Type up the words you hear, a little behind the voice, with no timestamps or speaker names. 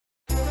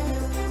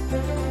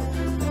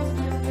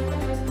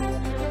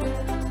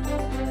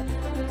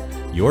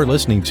You're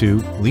listening to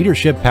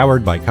Leadership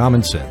Powered by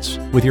Common Sense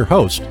with your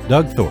host,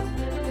 Doug Thorpe.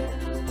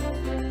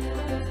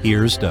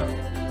 Here's Doug.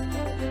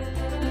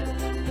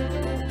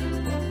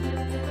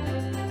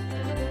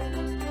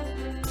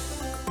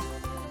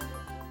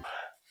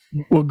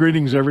 Well,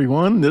 greetings,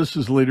 everyone. This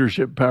is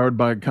Leadership Powered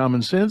by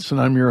Common Sense,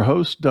 and I'm your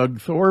host, Doug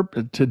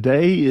Thorpe.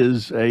 Today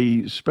is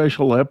a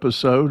special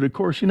episode. Of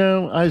course,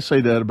 I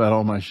say that about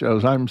all my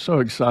shows. I'm so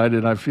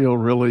excited. I feel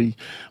really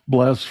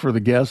blessed for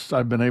the guests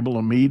I've been able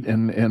to meet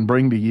and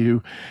bring to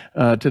you.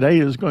 Today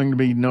is going to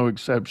be no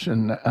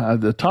exception.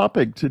 The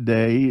topic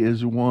today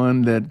is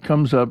one that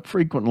comes up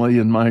frequently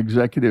in my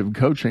executive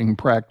coaching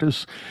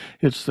practice.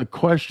 It's the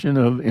question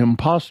of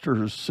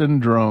imposter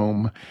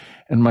syndrome.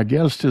 And my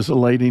guest is a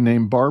lady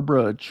named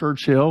Barbara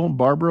Churchill.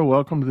 Barbara,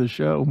 welcome to the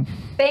show.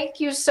 Thank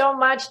you so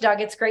much,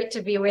 Doug. It's great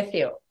to be with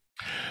you.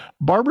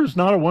 Barbara's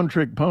not a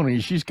one-trick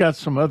pony. She's got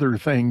some other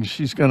things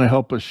she's going to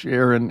help us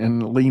share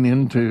and lean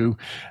into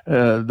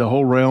the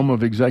whole realm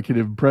of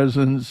executive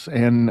presence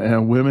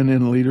and women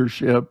in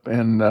leadership.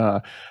 And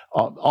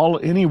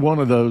any one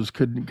of those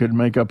could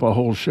make up a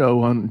whole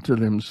show unto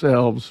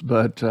themselves.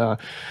 But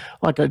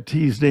like I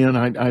teased in,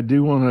 I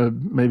do want to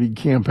maybe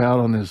camp out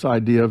on this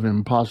idea of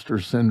imposter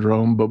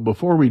syndrome. But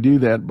before we do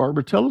that,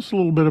 Barbara, tell us a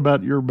little bit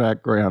about your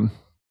background.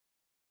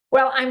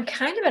 Well, I'm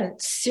kind of a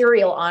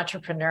serial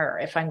entrepreneur,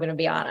 if I'm going to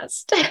be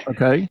honest.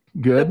 Okay,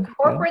 good. The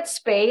corporate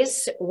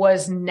space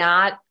was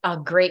not a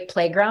great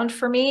playground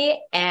for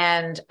me.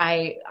 And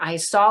I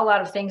saw a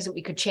lot of things that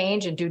we could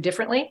change and do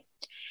differently.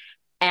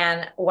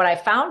 And what I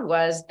found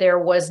was there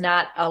was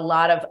not a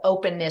lot of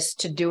openness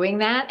to doing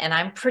that. And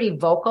I'm pretty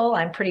vocal.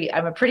 I'm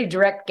a pretty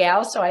direct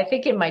gal. So I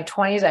think in my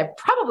 20s, I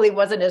probably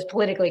wasn't as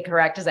politically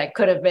correct as I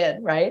could have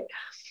been, right?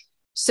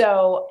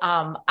 So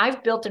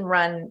I've built and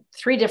run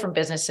 3 different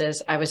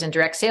businesses. I was in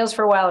direct sales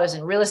for a while. I was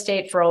in real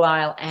estate for a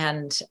while,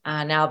 and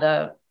now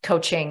the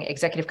coaching,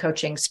 executive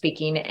coaching,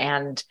 speaking,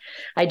 and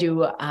I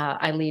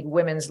lead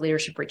women's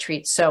leadership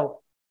retreats.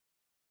 So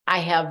I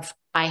have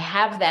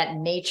that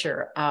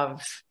nature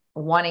of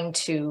wanting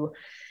to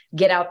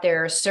get out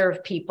there,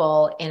 serve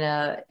people in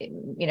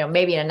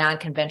maybe in a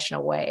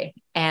non-conventional way.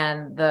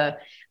 And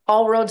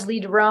all roads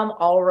lead to Rome.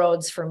 All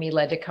roads for me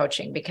led to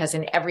coaching, because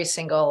in every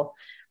single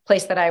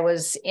place that I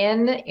was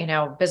in,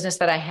 business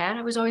that I had,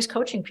 I was always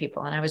coaching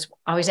people, and I was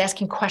always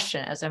asking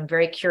questions as I'm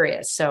very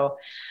curious. So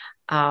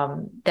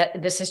that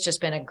this has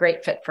just been a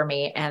great fit for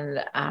me,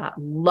 and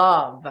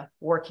love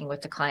working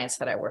with the clients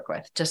that I work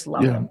with. Just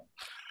love them.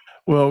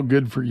 Well,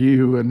 good for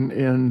you.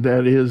 And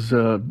that is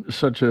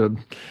such a,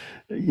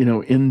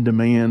 in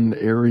demand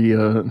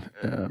area.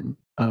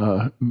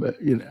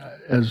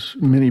 As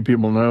many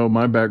people know,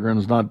 my background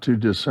is not too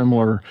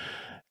dissimilar.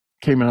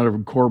 Came out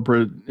of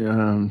corporate,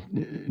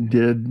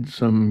 did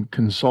some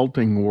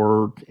consulting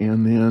work,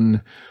 and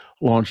then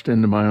launched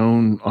into my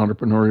own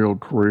entrepreneurial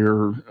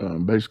career,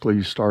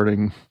 basically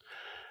starting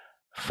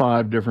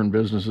 5 different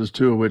businesses,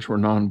 2 of which were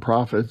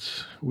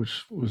nonprofits,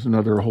 which was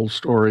another whole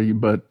story.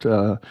 But,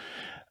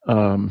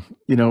 when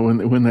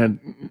that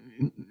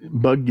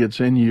bug gets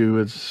in you,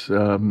 it's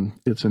an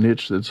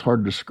itch that's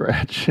hard to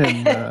scratch,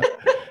 and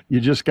you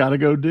just got to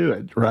go do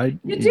it, right?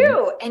 You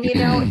do.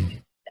 And,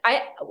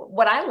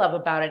 what I love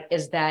about it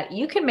is that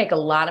you can make a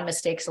lot of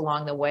mistakes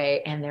along the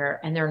way, and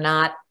they're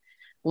not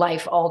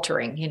life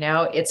altering.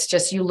 It's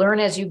just, you learn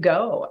as you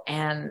go.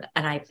 And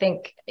I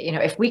think,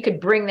 if we could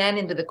bring that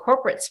into the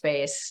corporate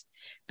space,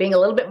 being a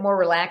little bit more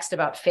relaxed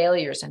about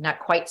failures and not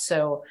quite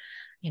so,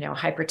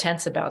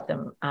 hypertense about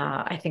them,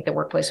 I think the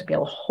workplace would be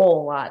a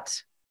whole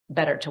lot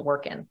better to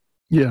work in.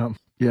 Yeah,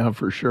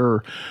 for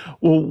sure.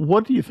 Well,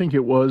 what do you think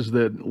it was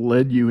that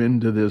led you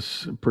into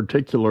this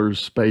particular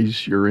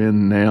space you're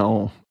in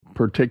now?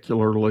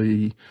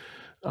 Particularly,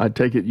 I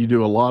take it you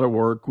do a lot of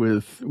work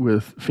with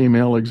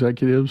female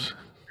executives?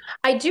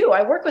 I do.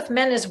 I work with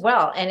men as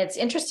well. And it's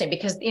interesting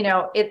because,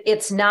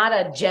 it's not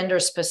a gender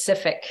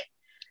specific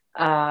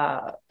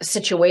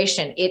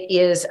situation. It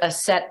is a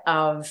set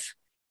of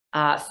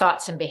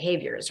thoughts and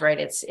behaviors, right?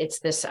 It's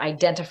this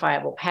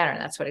identifiable pattern.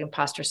 That's what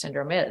imposter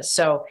syndrome is.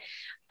 So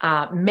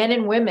men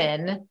and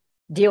women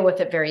deal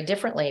with it very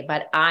differently,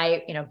 but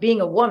I,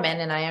 being a woman,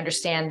 and I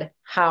understand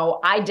how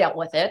I dealt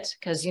with it,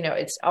 because,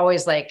 it's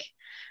always like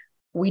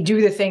we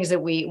do the things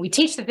that we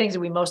teach the things that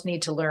we most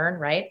need to learn,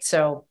 right?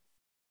 So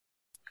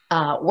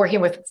working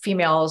with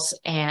females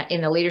and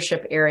in the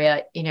leadership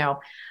area,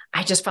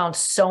 I just found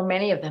so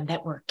many of them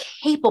that were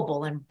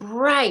capable and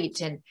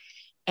bright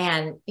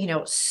and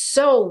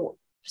so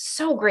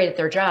great at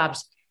their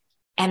jobs,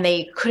 and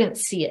they couldn't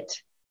see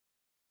it.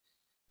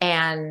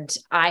 And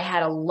I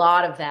had a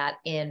lot of that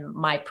in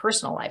my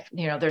personal life.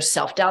 There's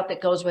self-doubt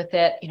that goes with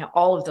it,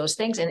 all of those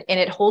things. And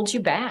it holds you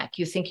back.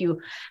 You think you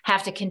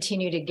have to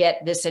continue to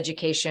get this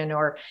education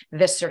or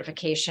this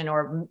certification,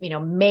 or,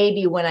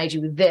 maybe when I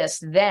do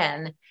this,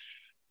 then,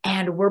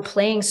 and we're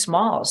playing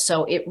small.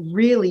 So it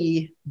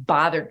really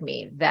bothered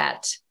me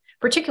that,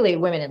 particularly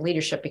women in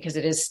leadership, because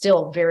it is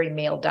still very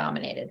male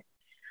dominated.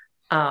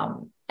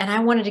 And I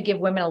wanted to give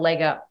women a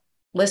leg up.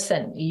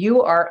 Listen,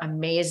 you are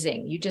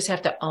amazing. You just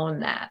have to own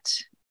that.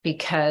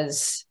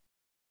 because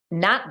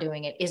not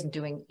doing it isn't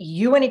doing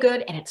you any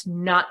good, and it's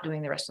not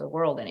doing the rest of the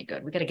world any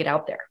good. We got to get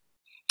out there.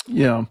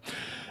 Yeah.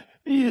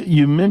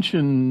 You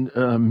mentioned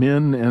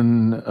men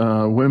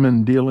and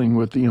women dealing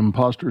with the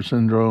imposter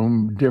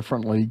syndrome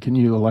differently. Can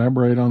you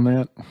elaborate on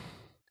that?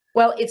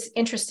 Well, it's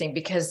interesting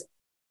because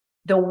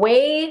the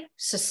way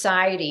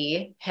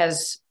society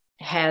has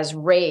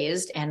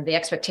raised and the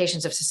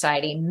expectations of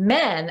society,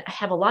 men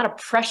have a lot of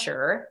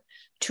pressure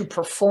to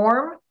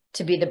perform,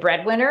 to be the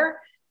breadwinner,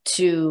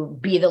 to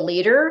be the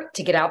leader,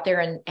 to get out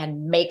there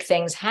and make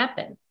things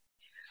happen.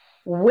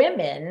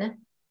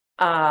 Women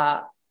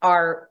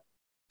are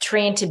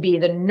trained to be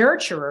the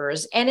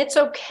nurturers, and it's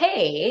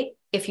okay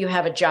if you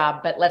have a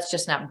job, but let's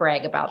just not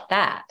brag about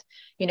that.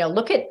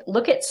 Look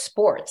at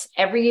sports.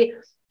 Every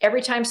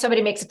time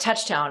somebody makes a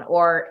touchdown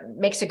or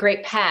makes a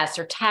great pass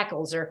or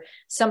tackles or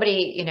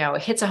somebody,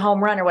 hits a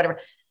home run or whatever,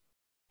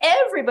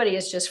 everybody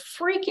is just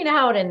freaking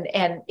out and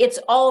it's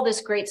all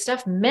this great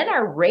stuff. Men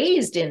are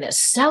raised in this.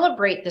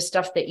 Celebrate the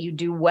stuff that you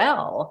do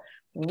well.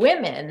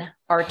 Women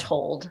are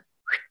told,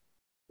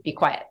 be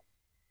quiet.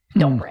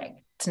 Don't brag.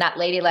 It's not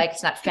ladylike.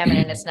 It's not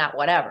feminine. It's not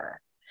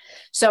whatever.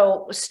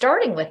 So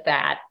starting with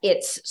that,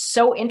 it's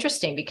so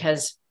interesting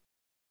because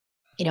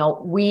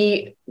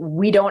we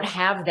don't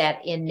have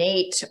that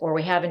innate, or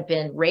we haven't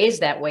been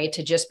raised that way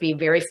to just be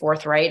very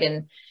forthright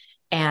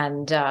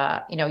and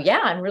yeah,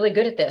 I'm really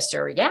good at this,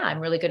 or yeah, I'm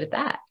really good at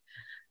that.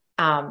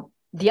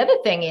 The other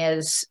thing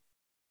is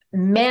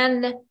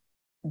men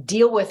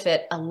deal with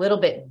it a little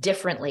bit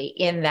differently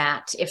in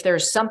that if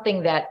there's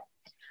something that,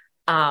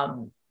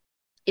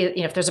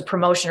 if there's a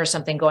promotion or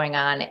something going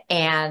on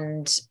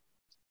and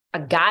a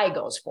guy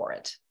goes for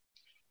it,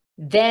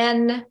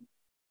 then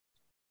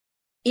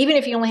even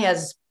if he only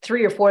has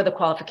 3 or 4 of the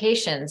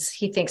qualifications,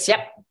 he thinks, yep,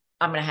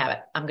 I'm going to have it.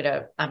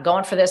 I'm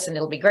going for this and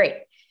it'll be great.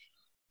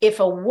 If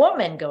a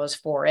woman goes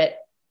for it,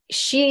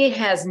 she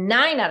has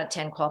 9 out of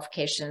 10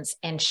 qualifications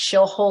and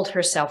she'll hold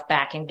herself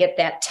back and get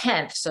that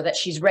 10th so that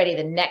she's ready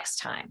the next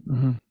time.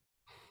 Mm-hmm.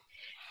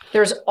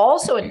 There's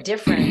also a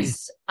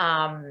difference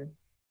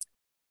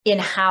in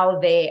how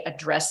they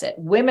address it.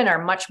 Women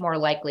are much more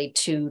likely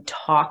to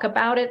talk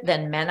about it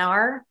than men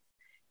are,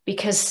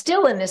 because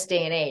still in this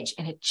day and age,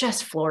 and it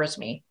just floors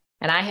me,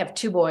 and I have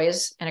 2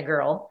 boys and a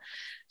girl,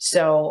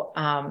 so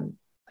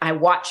I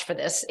watch for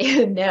this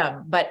in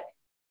them, but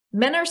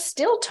men are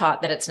still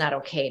taught that it's not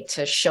okay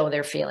to show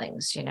their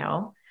feelings,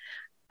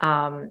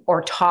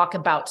 or talk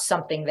about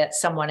something that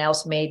someone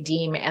else may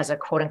deem as a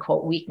quote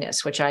unquote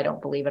weakness, which I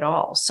don't believe at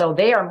all. So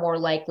they are more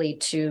likely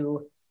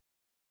to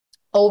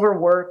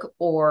overwork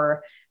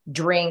or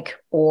drink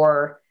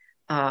or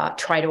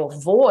try to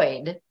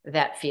avoid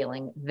that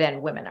feeling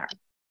than women are.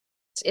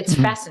 It's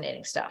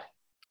fascinating stuff.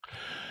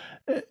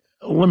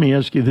 Let me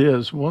ask you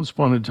this. Once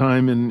upon a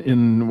time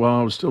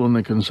while I was still in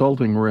the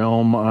consulting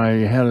realm, I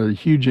had a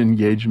huge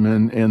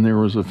engagement and there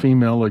was a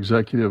female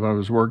executive I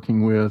was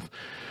working with,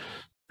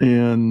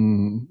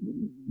 and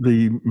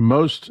the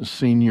most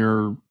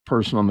senior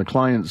person on the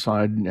client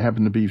side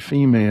happened to be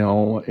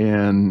female,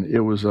 and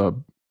it's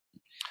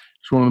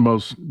one of the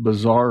most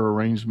bizarre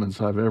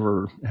arrangements I've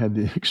ever had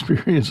the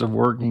experience of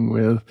working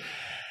with.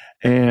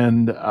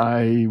 And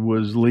I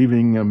was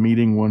leaving a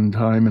meeting one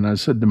time and I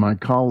said to my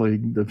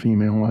colleague, the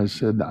female, I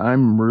said,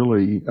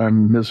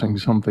 I'm missing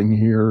something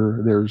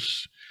here.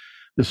 There's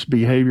this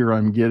behavior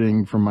I'm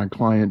getting from my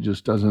client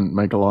just doesn't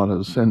make a lot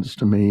of sense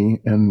to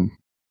me. And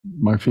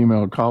my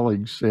female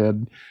colleague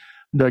said,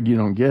 Doug, you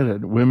don't get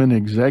it. Women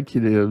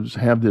executives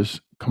have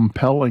this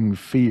compelling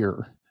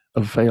fear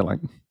of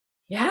failing.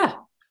 Yeah.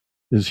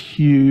 This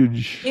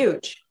huge.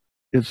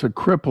 It's a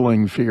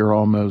crippling fear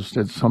almost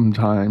at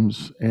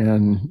sometimes.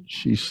 And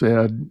she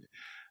said,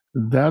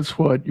 that's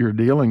what you're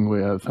dealing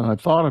with. And I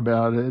thought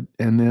about it.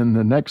 And then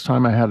the next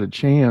time I had a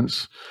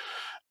chance,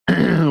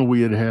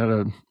 we had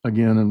a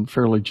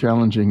fairly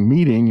challenging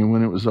meeting. And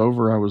when it was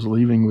over, I was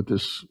leaving with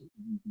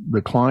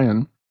the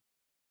client.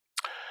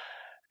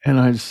 And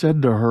I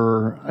said to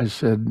her, I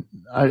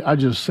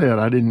just said,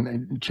 I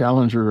didn't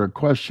challenge her a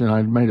question.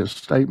 I made a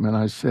statement.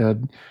 I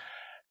said,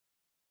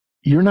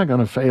 you're not going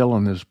to fail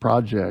on this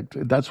project.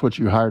 That's what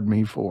you hired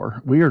me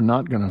for. We are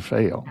not going to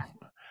fail.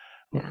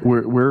 Yeah.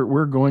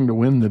 We're going to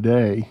win the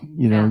day.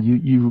 You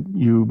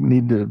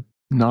need to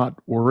not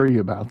worry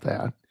about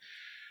that.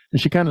 And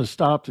she kind of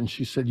stopped and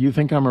she said, you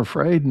think I'm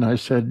afraid? And I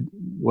said,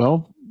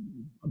 well,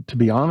 to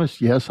be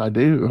honest, yes, I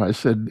do. I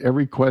said,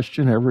 every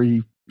question,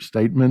 every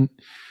statement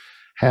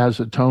has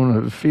a tone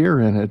of fear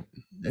in it.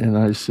 And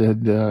I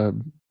said,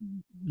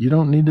 you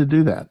don't need to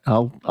do that.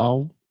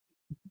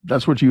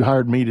 That's what you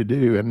hired me to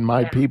do. And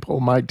my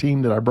people, my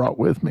team that I brought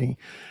with me,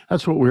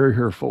 that's what we're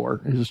here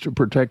for, is to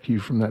protect you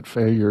from that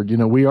failure.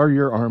 We are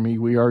your army.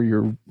 We are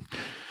your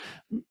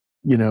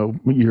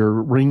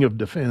ring of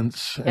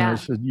defense. And I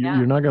said,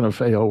 you're not going to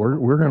fail.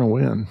 We're going to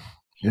win.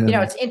 And,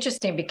 it's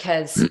interesting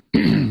because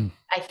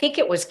I think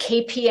it was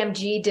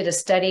KPMG did a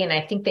study, and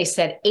I think they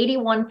said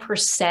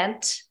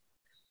 81%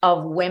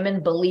 of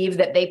women believe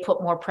that they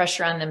put more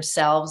pressure on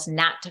themselves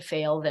not to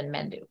fail than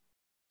men do.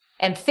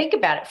 And think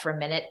about it for a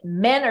minute.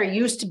 Men are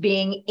used to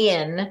being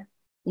in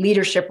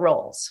leadership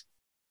roles.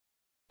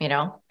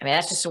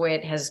 That's just the way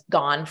it has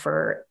gone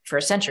for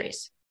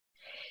centuries.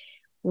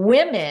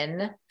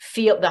 Women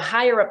feel the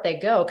higher up they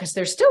go, because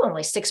there's still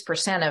only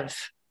 6% of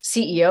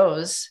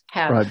CEOs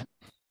have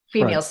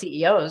female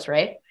CEOs,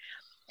 right?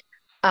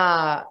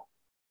 The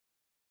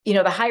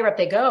higher up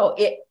they go,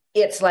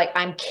 it's like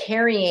I'm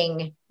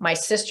carrying my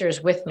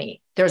sisters with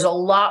me. There's a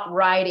lot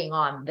riding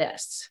on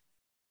this.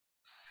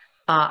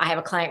 I have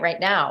a client right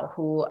now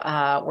who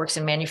works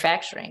in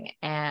manufacturing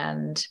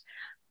and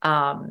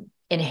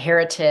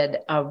inherited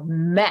a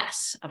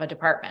mess of a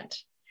department.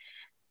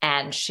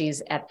 And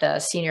she's at the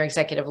senior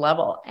executive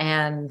level.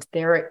 And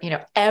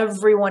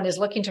everyone is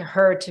looking to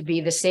her to be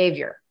the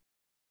savior.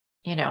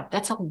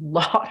 That's a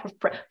lot of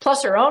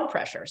plus her own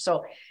pressure.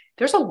 So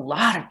there's a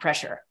lot of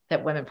pressure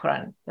that women put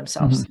on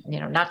themselves,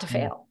 not to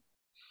fail.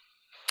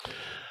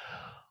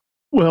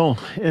 Well,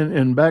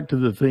 and back to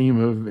the theme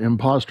of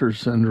imposter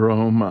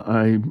syndrome,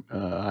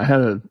 I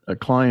had a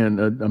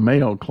client, a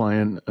male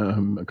client,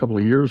 a couple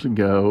of years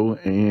ago,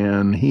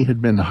 and he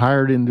had been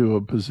hired into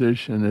a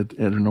position at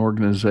an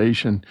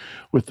organization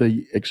with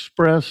the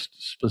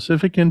expressed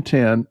specific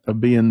intent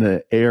of being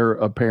the heir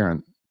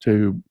apparent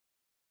to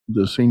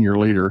the senior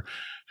leader,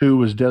 who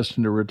was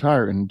destined to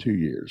retire in 2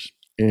 years.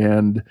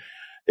 And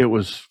it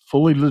was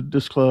fully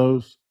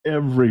disclosed.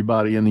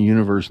 Everybody in the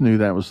universe knew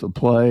that was the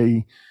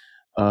play.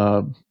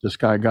 This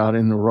guy got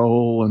in the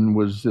role and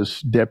was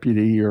this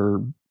deputy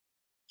or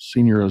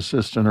senior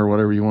assistant or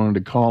whatever you wanted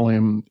to call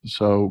him.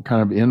 So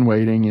kind of in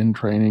waiting, in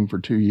training for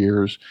 2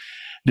 years.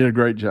 Did a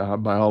great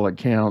job by all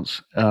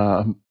accounts.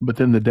 But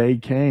then the day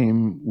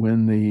came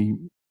when the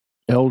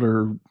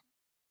elder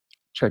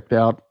checked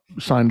out,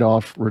 signed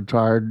off,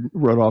 retired,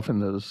 rode off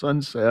into the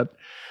sunset,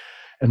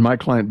 and my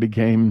client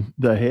became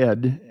the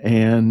head.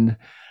 And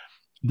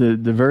the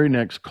very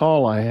next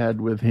call I had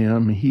with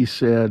him, he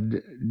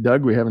said,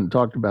 Doug, we haven't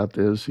talked about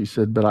this. He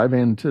said, but I've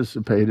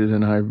anticipated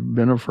and I've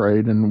been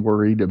afraid and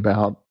worried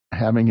about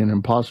having an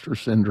imposter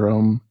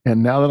syndrome.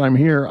 And now that I'm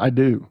here, I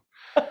do.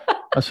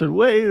 I said,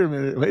 wait a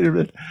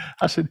minute.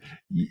 I said,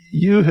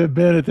 you have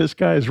been at this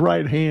guy's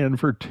right hand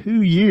for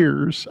 2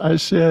 years. I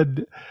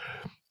said,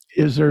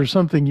 is there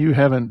something you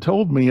haven't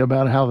told me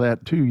about how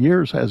that 2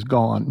 years has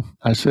gone?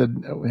 I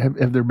said,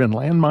 have there been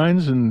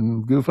landmines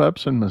and goof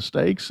ups and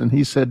mistakes? And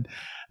he said,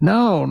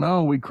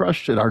 no, we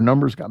crushed it. Our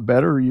numbers got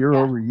better year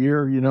over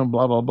year,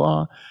 blah, blah,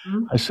 blah.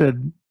 Mm-hmm. I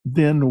said,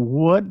 then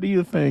what do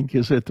you think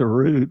is at the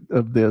root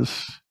of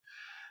this,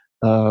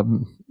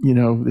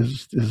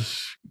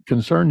 this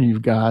concern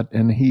you've got?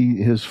 And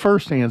his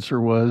first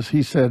answer was,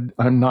 he said,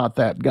 I'm not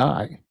that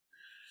guy.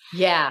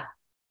 Yeah.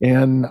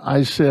 And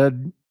I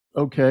said,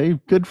 okay,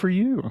 good for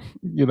you.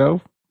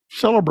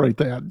 Celebrate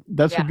that.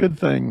 That's a good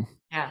thing.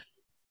 Yeah.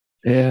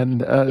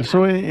 And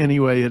so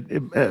anyway,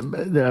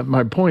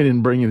 my point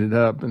in bringing it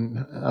up, and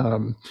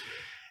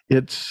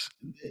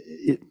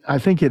I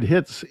think it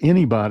hits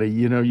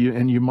anybody,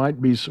 and you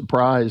might be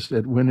surprised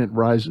at when it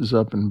rises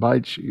up and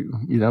bites you,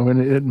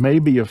 and it may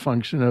be a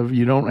function of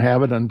you don't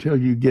have it until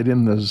you get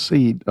in the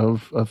seat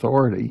of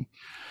authority.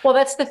 Well,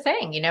 that's the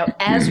thing,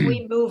 as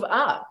we move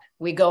up,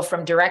 we go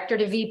from director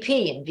to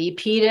VP and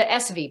VP to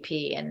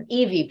SVP and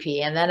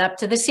EVP and then up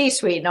to the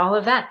C-suite and all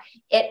of that.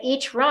 At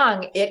each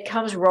rung, it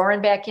comes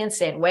roaring back in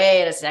saying,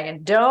 wait a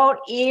second, don't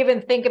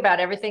even think about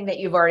everything that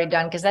you've already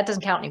done because that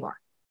doesn't count anymore.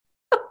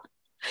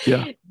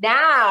 Yeah.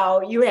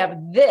 Now you have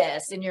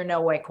this and you're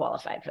no way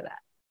qualified for that.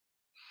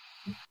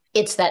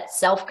 It's that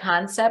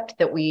self-concept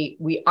that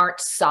we aren't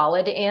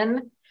solid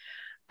in.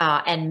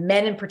 And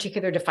men in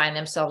particular define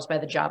themselves by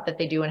the job that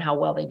they do and how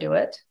well they do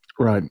it.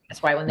 Right.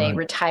 That's why when they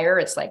retire,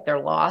 it's like they're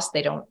lost.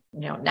 They don't,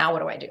 now what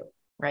do I do?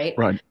 Right.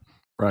 Right.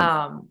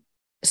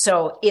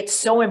 So it's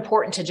so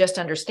important to just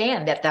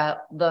understand that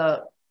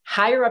the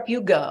higher up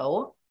you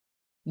go,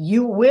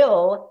 you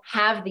will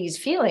have these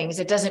feelings.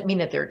 It doesn't mean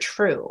that they're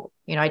true.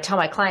 I tell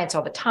my clients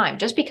all the time,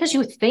 just because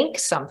you think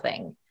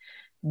something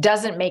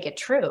doesn't make it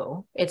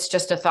true. It's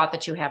just a thought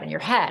that you have in your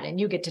head, and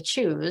you get to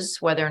choose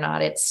whether or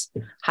not it's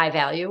high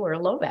value or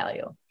low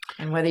value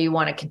and whether you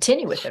want to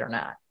continue with it or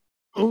not.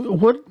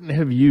 What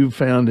have you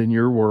found in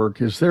your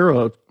work? Is there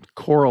a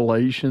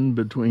correlation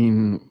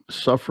between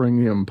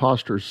suffering the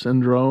imposter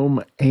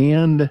syndrome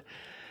and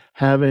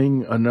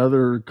having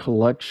another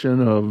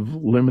collection of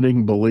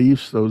limiting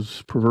beliefs,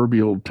 those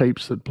proverbial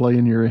tapes that play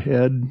in your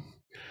head?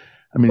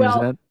 I mean, is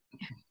that?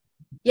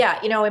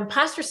 Yeah,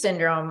 imposter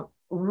syndrome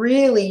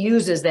really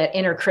uses that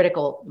inner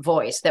critical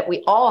voice that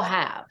we all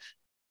have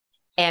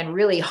and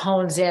really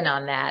hones in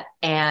on that.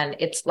 And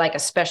it's like a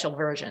special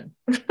version.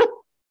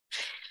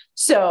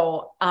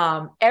 So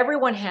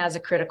everyone has a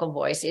critical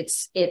voice.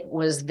 It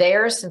was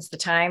there since the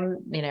time,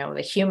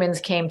 the humans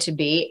came to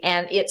be,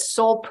 and its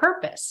sole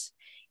purpose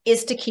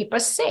is to keep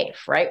us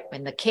safe, right?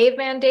 In the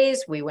caveman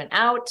days, we went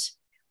out,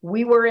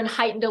 we were in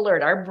heightened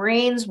alert. Our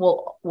brains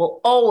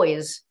will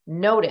always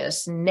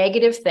notice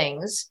negative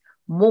things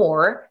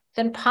more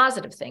than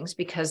positive things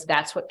because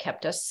that's what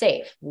kept us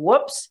safe.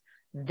 Whoops,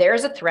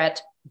 there's a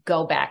threat,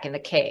 go back in the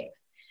cave.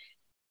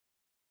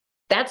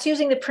 That's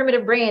using the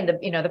primitive brain,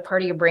 the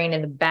part of your brain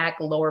in the back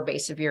lower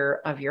base of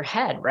your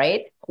head,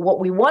 right? What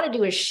we want to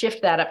do is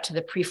shift that up to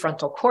the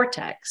prefrontal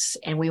cortex,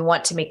 and we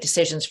want to make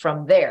decisions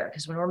from there.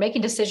 Because when we're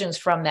making decisions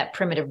from that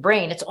primitive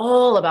brain, it's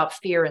all about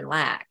fear and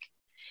lack.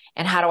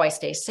 And how do I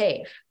stay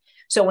safe?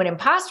 So when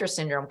imposter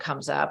syndrome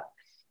comes up,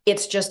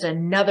 it's just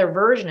another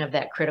version of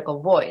that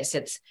critical voice.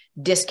 It's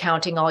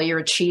discounting all your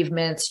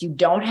achievements. You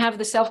don't have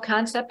the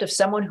self-concept of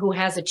someone who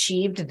has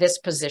achieved this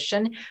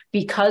position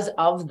because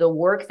of the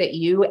work that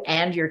you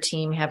and your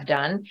team have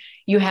done.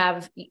 You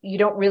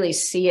don't really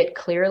see it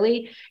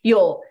clearly.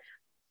 You'll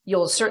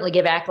certainly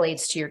give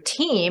accolades to your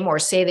team or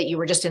say that you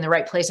were just in the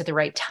right place at the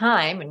right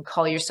time and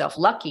call yourself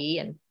lucky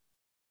and,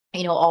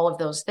 all of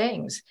those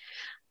things.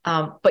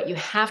 But you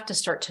have to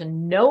start to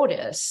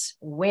notice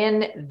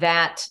when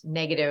that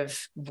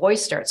negative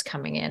voice starts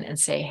coming in and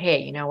say,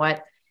 hey, you know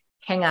what?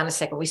 Hang on a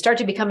second. We start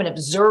to become an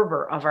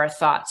observer of our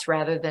thoughts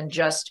rather than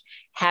just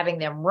having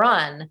them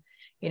run,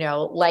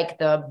 like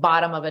the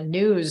bottom of a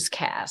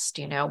newscast.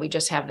 We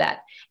just have that.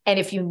 And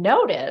if you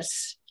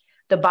notice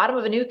the bottom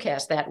of a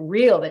newscast, that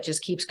reel that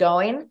just keeps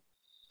going,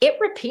 it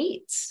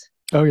repeats.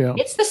 Oh, yeah.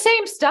 It's the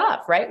same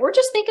stuff, right? We're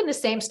just thinking the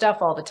same stuff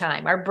all the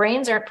time. Our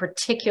brains aren't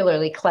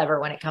particularly clever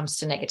when it comes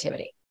to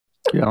negativity.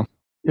 Yeah.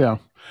 Yeah.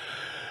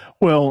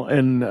 Well,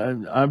 and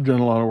I've done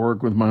a lot of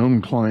work with my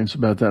own clients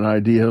about that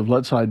idea of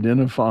let's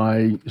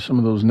identify some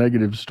of those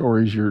negative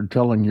stories you're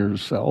telling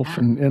yourself.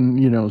 Yeah.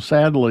 And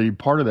sadly,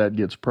 part of that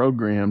gets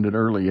programmed at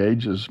early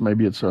ages.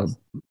 Maybe it's a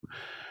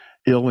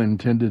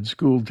ill-intended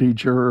school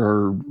teacher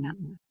or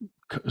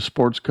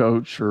sports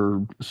coach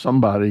or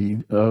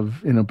somebody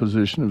in a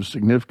position of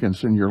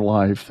significance in your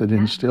life that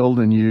instilled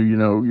in you,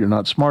 you're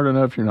not smart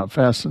enough, you're not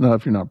fast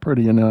enough, you're not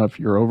pretty enough,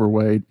 you're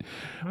overweight,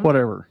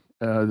 whatever.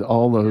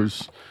 All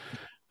those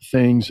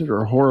things that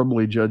are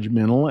horribly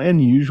judgmental and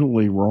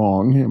usually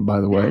wrong, by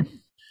the way.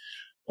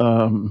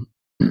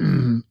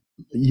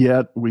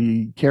 Yet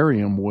we carry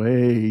them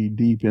way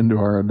deep into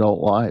our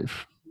adult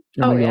life.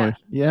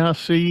 Yeah,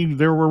 see,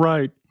 they were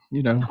right.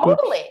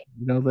 Totally.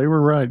 They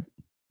were right.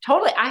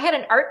 Totally. I had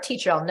an art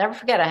teacher. I'll never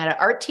forget. I had an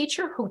art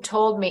teacher who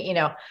told me,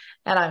 and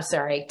I'm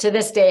sorry, to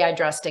this day, I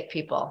draw stick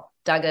people.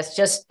 Doug, that's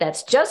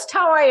just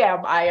how I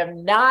am.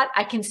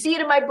 I can see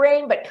it in my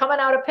brain, but coming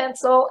out of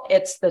pencil,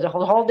 it's the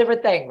whole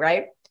different thing,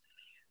 right?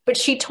 But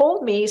she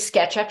told me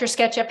sketch after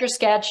sketch after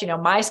sketch.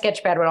 My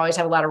sketch pad would always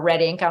have a lot of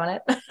red ink on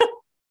it.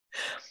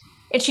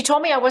 And she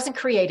told me I wasn't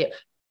creative.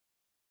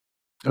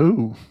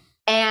 Ooh.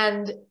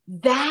 And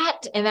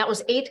that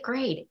was 8th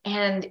grade.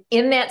 And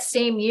in that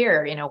same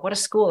year, what a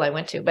school I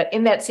went to, but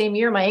in that same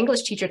year, my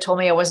English teacher told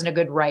me I wasn't a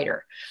good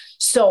writer.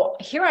 So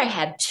here I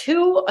had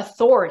 2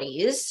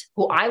 authorities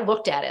who I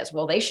looked at as,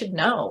 well, they should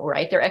know,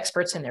 right? They're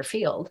experts in their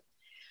field.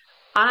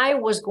 I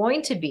was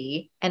going to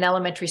be an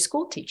elementary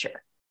school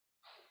teacher.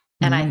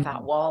 And I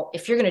thought, well,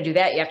 if you're going to do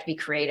that, you have to be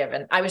creative.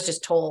 And I was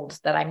just told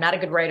that I'm not a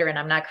good writer and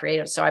I'm not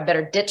creative. So I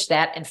better ditch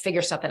that and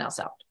figure something else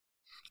out.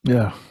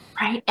 Yeah.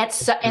 Right.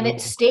 And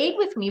it stayed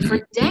with me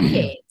for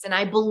decades. And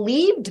I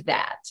believed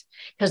that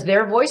because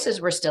their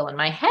voices were still in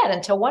my head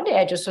until one day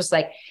I just was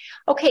like,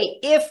 okay,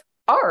 if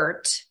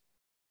art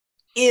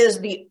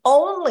is the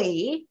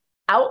only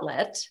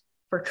outlet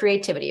for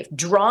creativity, if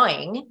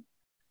drawing,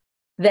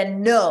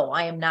 then no,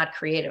 I am not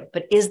creative.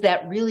 But is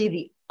that really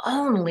the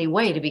only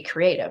way to be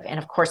creative? And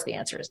of course, the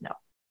answer is no.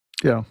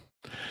 Yeah.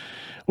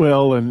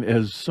 Well, and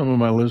as some of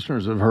my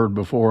listeners have heard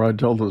before, I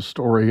tell the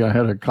story. I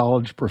had a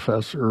college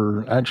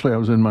professor. Actually, I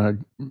was in my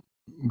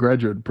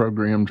graduate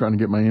program trying to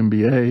get my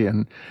MBA.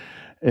 And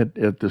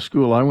at the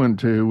school I went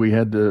to, we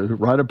had to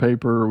write a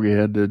paper, we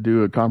had to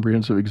do a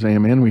comprehensive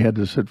exam, and we had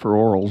to sit for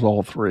orals,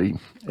 all 3.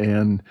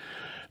 And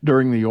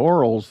during the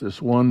orals,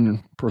 this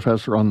one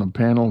professor on the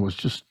panel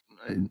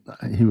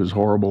he was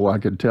horrible. I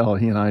could tell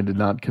he and I did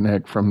not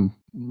connect from,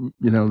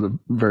 the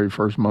very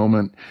first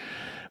moment.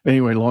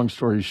 Anyway, long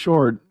story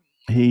short,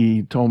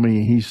 he told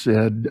me, he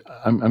said,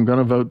 I'm going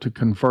to vote to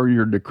confer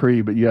your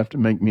decree, but you have to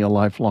make me a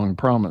lifelong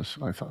promise.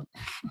 I thought,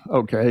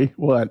 okay,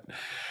 what?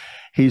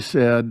 He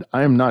said,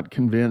 I am not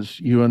convinced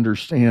you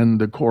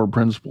understand the core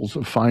principles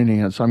of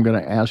finance. I'm going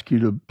to ask you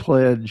to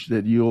pledge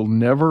that you'll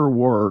never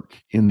work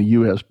in the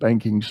U.S.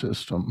 banking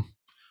system.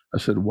 I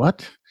said,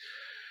 what?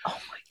 Oh,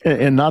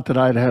 and not that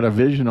I'd had a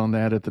vision on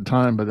that at the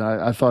time, but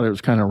I thought it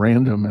was kind of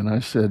random. And I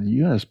said,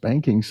 U.S.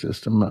 banking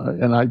system.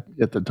 And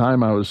at the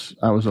time, I was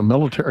a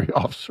military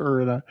officer,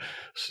 and I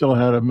still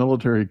had a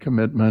military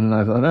commitment. And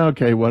I thought,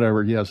 okay,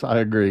 whatever. Yes, I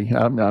agree.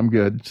 I'm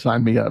good.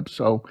 Sign me up.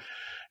 So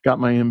got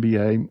my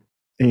MBA.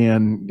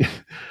 And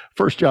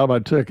first job I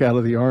took out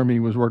of the Army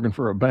was working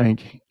for a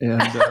bank.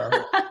 And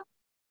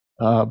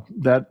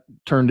that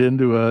turned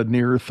into a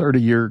near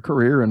 30-year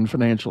career in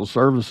financial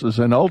services.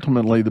 And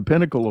ultimately, the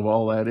pinnacle of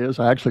all that is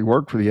I actually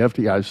worked for the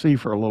FDIC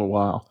for a little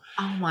while.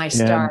 Oh, my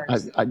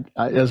stars. And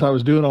as I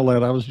was doing all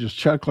that, I was just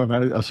chuckling.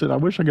 I said, I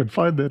wish I could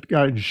find that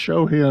guy and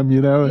show him,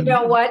 You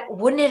know what?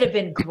 Wouldn't it have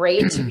been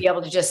great to be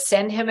able to just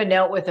send him a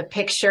note with a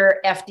picture,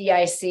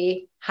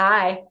 FDIC,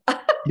 hi.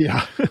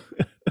 Yeah.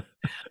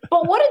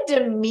 But what a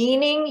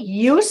demeaning,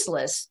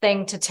 useless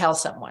thing to tell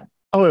someone.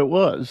 Oh, it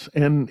was.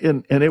 And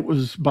it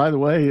was, by the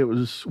way, it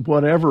was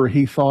whatever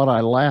he thought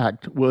I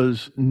lacked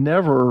was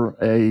never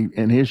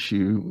an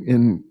issue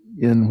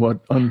in what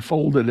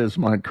unfolded as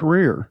my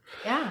career.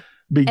 Yeah.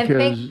 And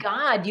Because thank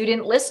God you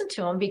didn't listen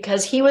to him,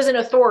 because he was an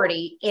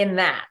authority in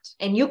that.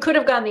 And you could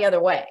have gone the other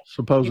way.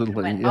 supposedly,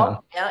 Went, yeah.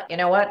 oh, yeah, you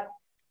know what?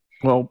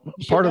 Well,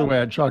 part of the way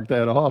I chalk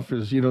that off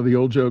is, the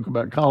old joke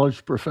about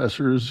college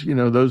professors,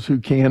 those who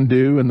can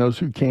do and those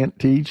who can't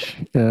teach.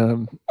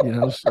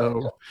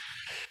 So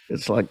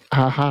it's like,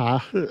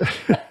 aha.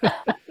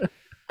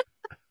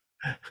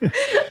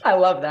 I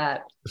love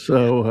that.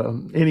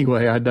 So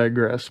anyway, I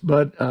digress.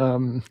 But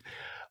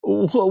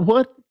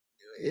what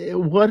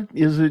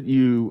is it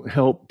you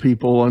help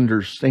people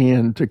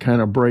understand to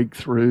kind of break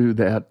through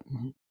that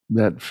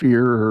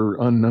fear or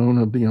unknown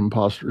of the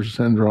imposter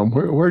syndrome?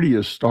 Where do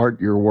you start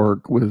your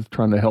work with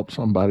trying to help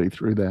somebody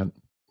through that?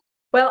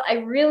 Well, I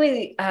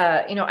really,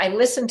 I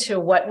listen to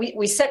what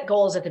we set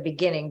goals at the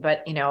beginning,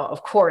 but,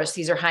 of course,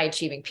 these are high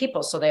achieving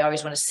people. So they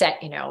always want to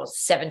set,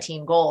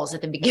 17 goals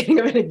at the beginning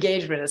of an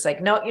engagement. It's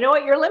like, no, you know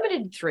what? You're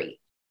limited to 3.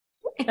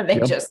 And they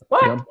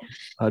what? Yep.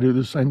 I do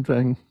the same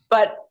thing.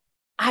 But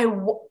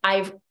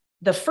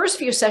the first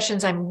few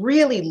sessions, I'm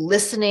really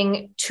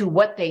listening to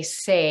what they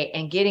say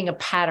and getting a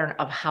pattern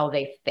of how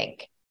they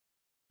think.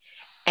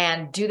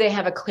 And do they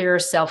have a clearer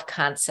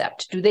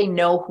self-concept? Do they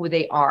know who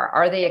they are?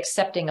 Are they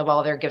accepting of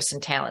all their gifts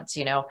and talents?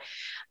 Do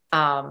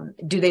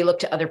they look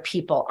to other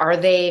people?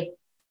 I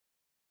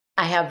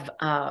have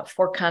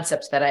 4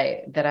 concepts that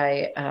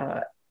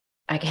I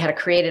had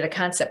created a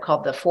concept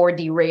called the 4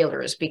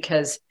 derailers,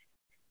 because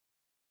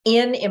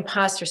in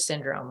imposter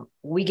syndrome,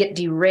 we get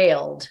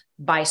derailed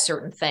by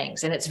certain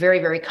things, and it's very,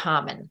 very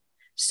common.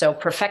 So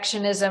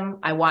perfectionism,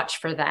 I watch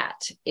for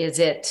that. Is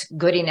it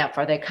good enough?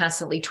 Are they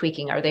constantly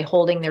tweaking? Are they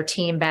holding their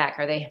team back?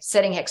 Are they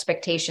setting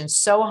expectations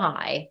so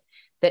high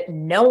that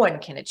no one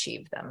can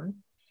achieve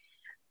them?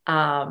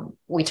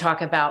 We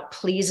talk about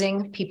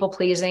people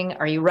pleasing.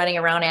 Are you running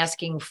around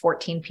asking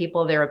 14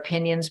 people their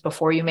opinions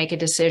before you make a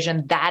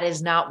decision? That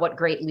is not what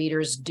great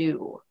leaders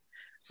do,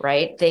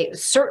 right? They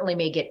certainly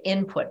may get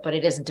input, but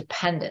it isn't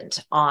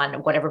dependent on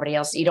what everybody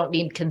else. You don't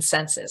need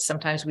consensus.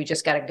 Sometimes we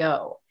just got to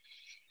go.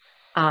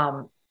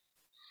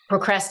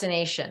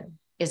 Procrastination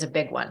is a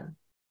big one.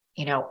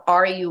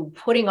 Are you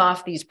putting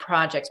off these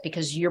projects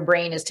because your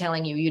brain is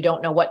telling you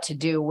don't know what to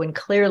do when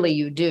clearly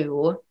you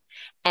do?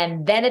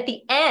 And then at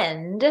the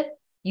end,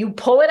 you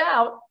pull it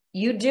out,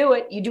 you do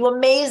it, you do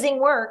amazing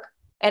work.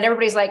 And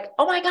everybody's like,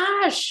 oh my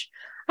gosh,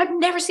 I've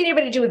never seen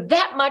anybody do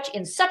that much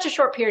in such a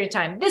short period of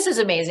time. This is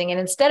amazing. And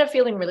instead of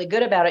feeling really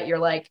good about it, you're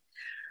like,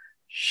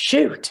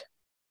 shoot,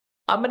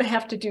 I'm going to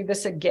have to do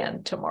this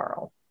again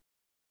tomorrow.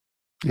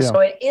 Yeah. So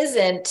it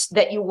isn't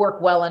that you work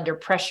well under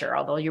pressure,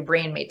 although your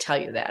brain may tell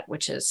you that,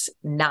 which is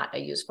not a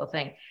useful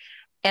thing.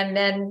 And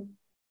then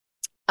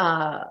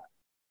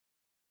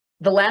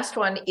the last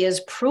one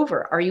is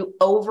prover. Are you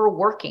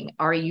overworking?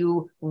 Are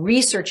you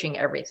researching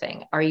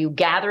everything? Are you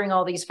gathering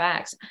all these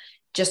facts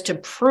just to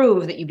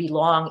prove that you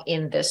belong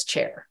in this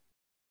chair?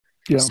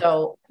 Yeah.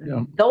 So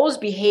those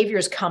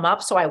behaviors come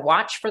up. So I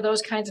watch for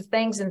those kinds of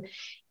things. And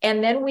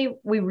then we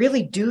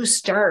really do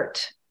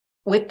start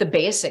with the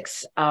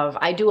basics of,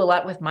 I do a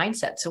lot with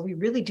mindset. So we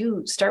really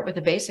do start with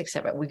the basics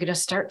of it. We're going to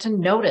start to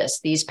notice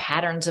these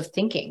patterns of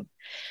thinking,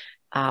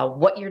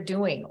 what you're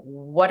doing.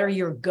 What are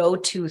your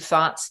go-to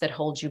thoughts that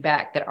hold you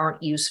back, that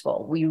aren't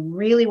useful? We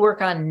really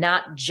work on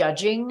not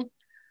judging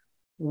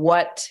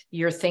what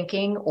you're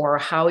thinking or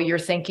how you're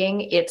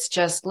thinking. It's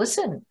just,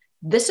 listen,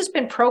 this has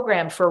been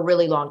programmed for a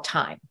really long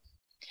time.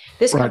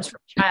 This comes from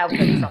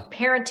childhood, from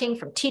parenting,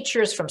 from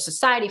teachers, from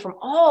society, from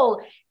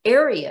all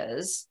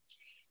areas.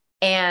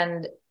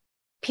 And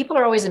people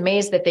are always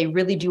amazed that they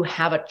really do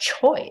have a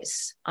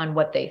choice on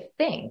what they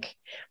think.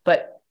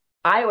 But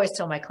I always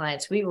tell my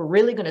clients, we were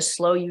really going to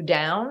slow you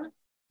down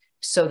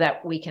so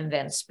that we can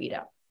then speed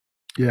up.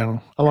 Yeah,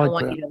 I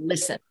want that. You to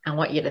listen. I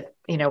want you to,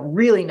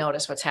 really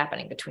notice what's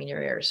happening between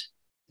your ears.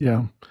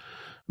 Yeah,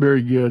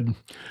 very good.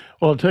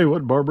 Well, I'll tell you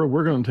what, Barbara,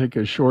 we're going to take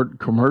a short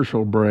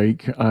commercial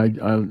break. I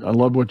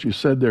love what you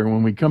said there.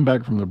 When we come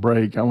back from the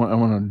break, I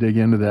want to dig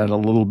into that a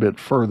little bit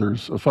further.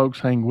 So folks,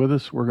 hang with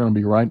us. We're going to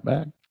be right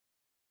back.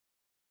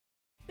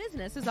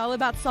 Business is all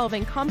about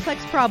solving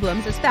complex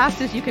problems as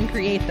fast as you can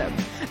create them.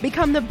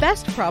 Become the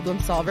best problem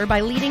solver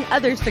by leading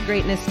others to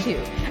greatness too.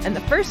 And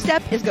the first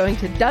step is going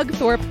to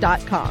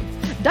DougThorpe.com.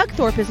 Doug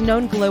Thorpe is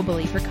known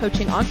globally for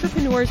coaching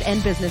entrepreneurs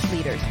and business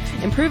leaders,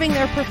 improving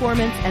their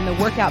performance and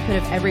the work output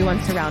of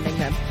everyone surrounding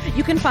them.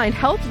 You can find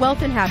health,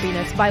 wealth, and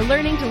happiness by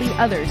learning to lead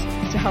others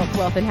to health,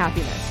 wealth, and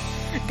happiness.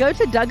 Go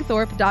to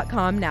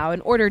DougThorpe.com now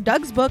and order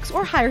Doug's books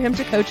or hire him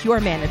to coach your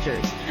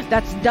managers.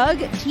 That's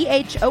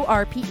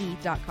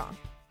DougThorpe.com.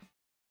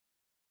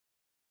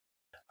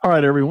 All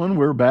right, everyone,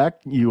 we're back.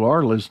 You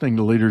are listening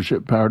to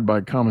Leadership Powered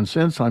by Common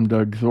Sense. I'm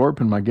Doug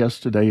Thorpe, and my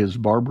guest today is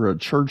Barbara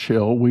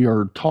Churchill. We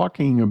are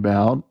talking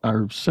about,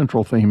 our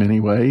central theme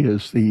anyway,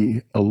 is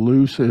the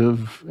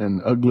elusive and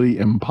ugly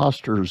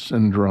imposter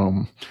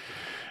syndrome.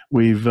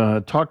 We've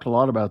talked a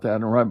lot about that,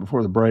 and right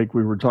before the break,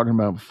 we were talking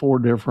about 4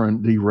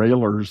 different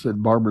derailers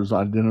that Barbara's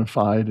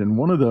identified, and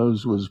one of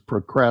those was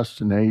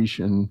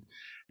procrastination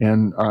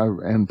and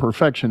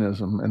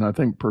perfectionism. And I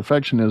think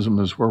perfectionism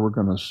is where we're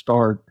going to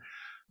start.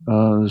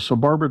 So,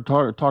 Barbara,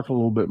 talk a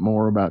little bit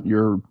more about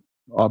your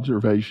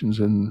observations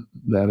in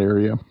that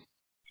area.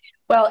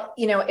 Well,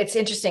 it's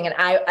interesting. And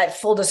I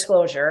full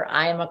disclosure,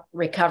 I am a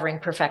recovering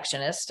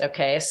perfectionist.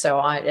 Okay. So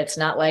it's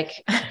not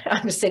like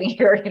I'm sitting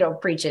here,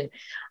 preaching.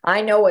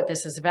 I know what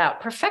this is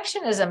about.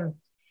 Perfectionism.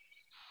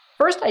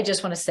 First, I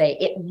just want to say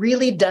it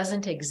really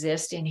doesn't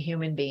exist in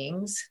human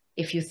beings.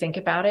 If you think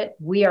about it,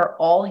 we are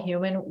all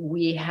human.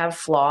 We have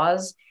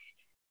flaws.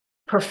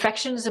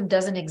 Perfectionism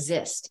doesn't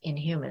exist in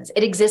humans.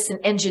 It exists in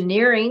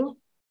engineering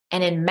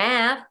and in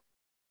math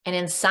and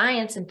in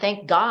science. And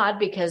thank God,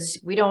 because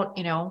we don't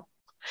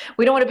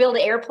want to build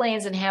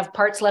airplanes and have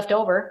parts left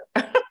over,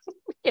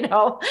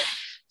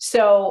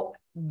 So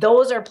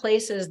those are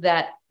places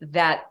that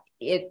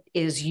it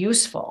is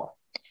useful.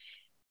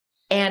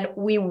 And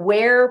we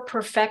wear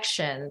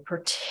perfection,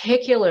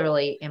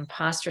 particularly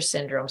imposter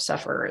syndrome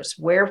sufferers,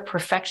 wear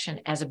perfection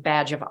as a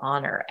badge of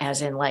honor,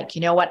 as in like,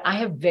 you know what? I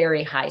have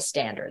very high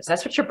standards.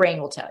 That's what your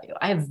brain will tell you.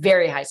 I have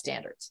very high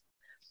standards.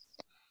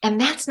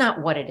 And that's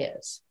not what it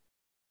is.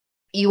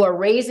 You are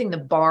raising the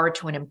bar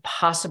to an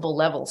impossible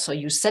level. So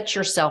you set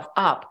yourself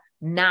up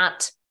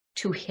not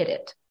to hit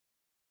it,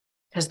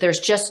 because there's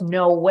just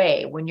no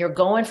way. When you're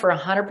going for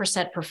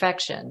 100%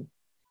 perfection,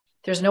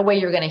 there's no way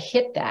you're going to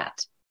hit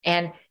that.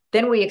 And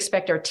then we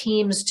expect our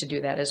teams to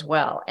do that as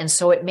well. And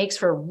so it makes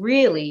for a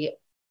really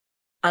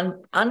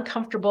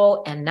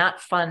uncomfortable and not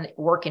fun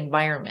work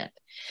environment.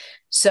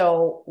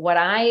 So what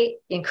I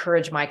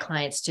encourage my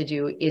clients to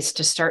do is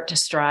to start to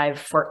strive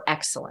for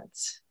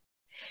excellence.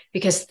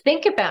 Because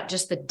think about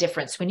just the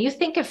difference. When you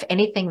think of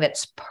anything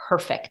that's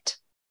perfect,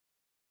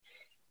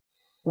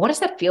 what does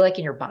that feel like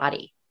in your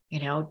body?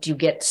 Do you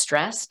get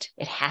stressed?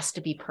 It has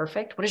to be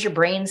perfect. What does your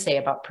brain say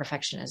about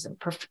perfectionism?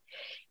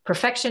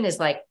 Perfection is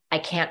like, I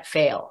can't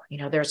fail.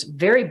 There's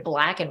very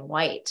black and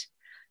white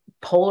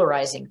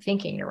polarizing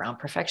thinking around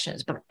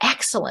perfectionism, but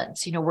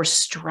excellence, we're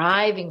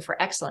striving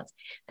for excellence.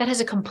 That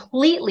has a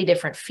completely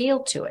different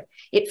feel to it.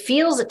 It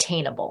feels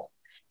attainable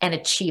and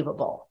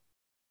achievable.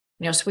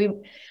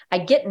 So I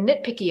get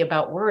nitpicky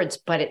about words,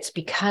 but it's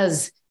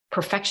because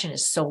perfection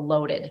is so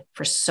loaded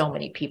for so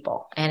many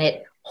people and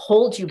it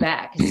holds you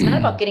back. It's not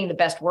about getting the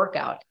best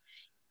workout.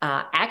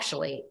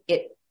 Actually,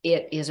 it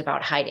is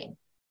about hiding.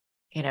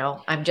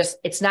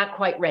 It's not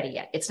quite ready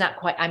yet.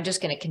 I'm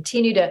just going to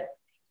continue to,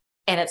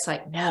 and it's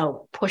like,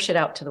 no, push it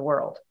out to the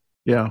world.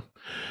 Yeah.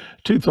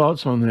 2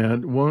 thoughts on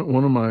that.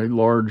 One of my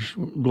large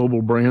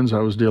global brands I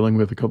was dealing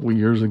with a couple of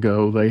years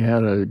ago, they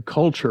had a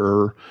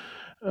culture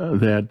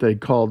that they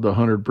called the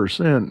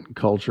 100%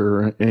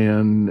 culture.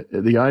 And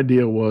the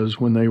idea was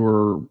when they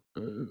were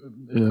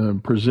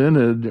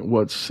presented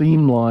what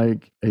seemed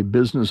like a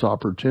business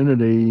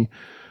opportunity,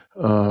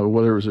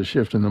 whether it was a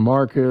shift in the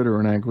market or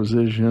an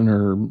acquisition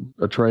or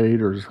a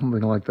trade or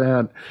something like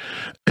that,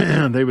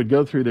 they would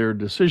go through their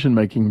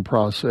decision-making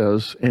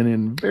process, and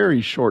in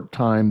very short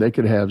time, they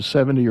could have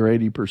 70 or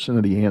 80%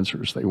 of the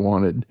answers they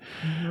wanted.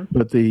 Mm-hmm.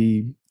 But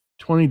the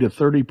 20 to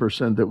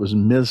 30% that was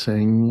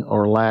missing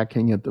or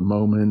lacking at the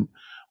moment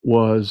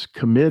was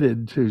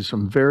committed to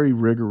some very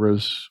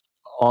rigorous,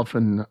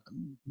 often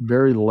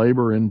very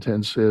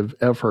labor-intensive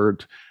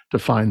effort to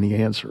find the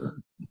answer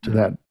to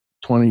that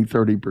 20,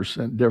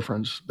 30%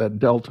 difference, that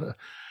delta.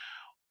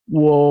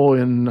 Well,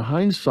 in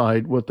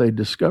hindsight, what they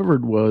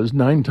discovered was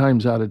 9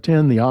 times out of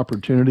 10, the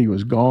opportunity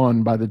was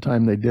gone by the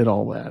time they did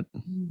all that.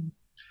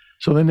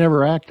 So they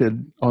never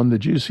acted on the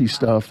juicy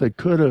stuff that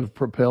could have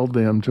propelled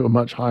them to a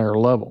much higher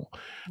level.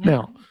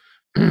 Yeah.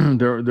 Now,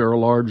 they're a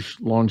large,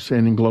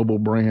 long-standing global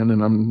brand,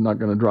 and I'm not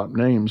going to drop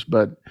names,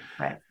 but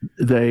right.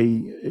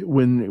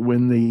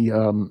 When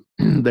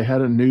they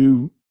had a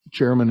new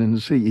chairman and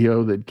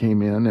CEO that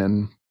came in,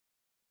 and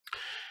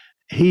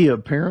he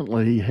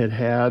apparently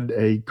had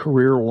a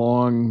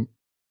career-long,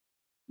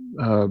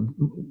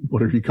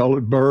 whatever you call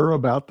it, burr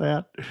about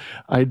that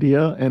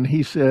idea. And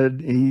he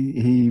said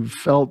he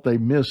felt they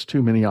missed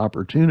too many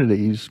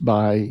opportunities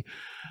by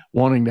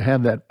wanting to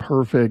have that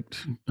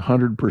perfect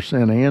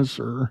 100%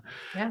 answer.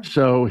 Yeah.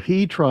 So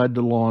he tried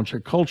to launch a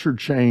culture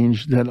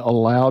change that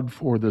allowed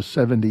for the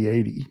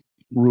 70-80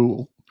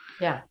 rule.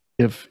 Yeah.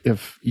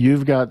 If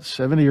you've got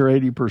 70 or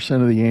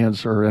 80% of the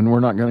answer, and we're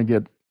not going to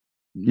get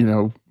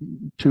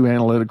too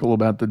analytical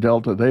about the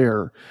delta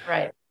there.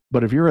 Right.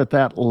 But if you're at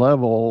that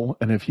level,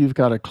 and if you've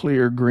got a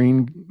clear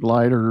green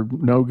light or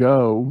no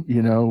go,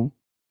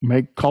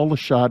 call the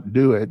shot,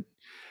 do it.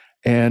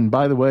 And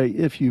by the way,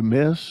 if you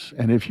miss,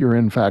 and if you're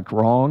in fact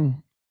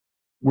wrong,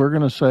 we're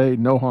going to say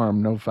no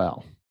harm, no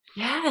foul.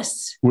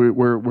 Yes. We're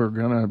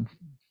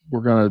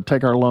gonna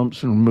take our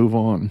lumps and move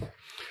on.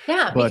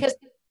 Yeah, because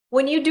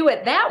when you do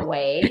it that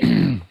way,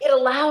 it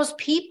allows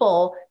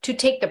people to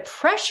take the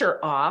pressure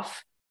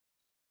off.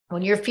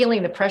 When you're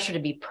feeling the pressure to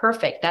be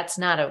perfect, that's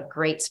not a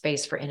great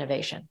space for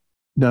innovation.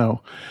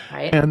 No.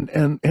 right?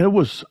 And it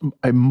was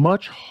a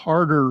much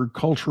harder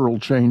cultural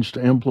change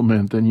to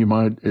implement than you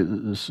might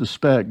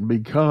suspect,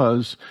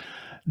 because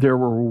there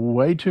were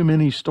way too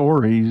many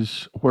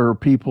stories where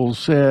people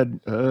said,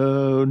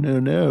 "Oh,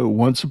 no.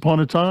 Once upon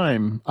a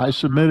time, I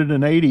submitted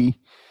an 80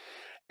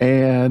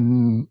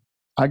 and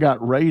I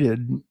got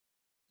rated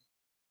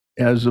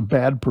as a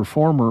bad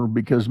performer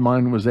because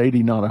mine was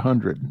 80, not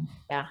 100."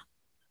 Yeah.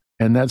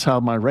 And that's how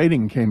my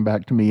rating came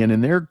back to me. And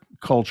in their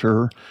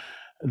culture,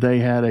 they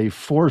had a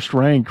forced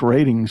rank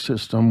rating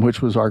system,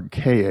 which was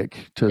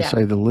archaic, to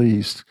say the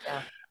least.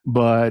 Yeah.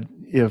 But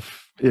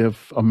if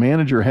a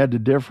manager had to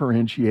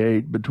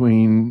differentiate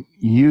between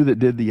you that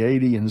did the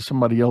 80 and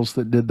somebody else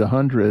that did the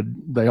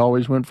 100, they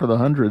always went for the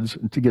hundreds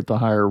to get the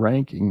higher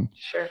ranking.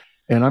 Sure.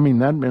 And I mean,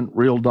 that meant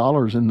real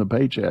dollars in the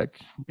paycheck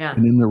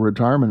and in the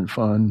retirement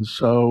fund.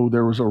 So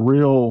there was a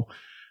real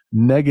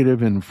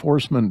negative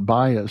enforcement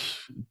bias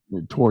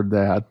toward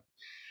that.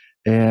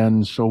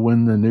 And so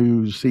when the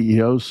new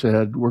CEO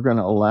said, we're going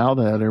to allow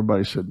that,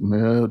 everybody said,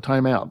 no,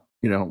 time out.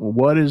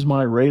 What is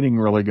my rating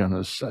really going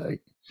to say?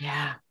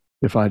 Yeah.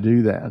 If I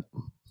do that?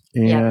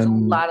 And there's a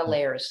lot of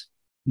layers.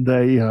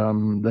 They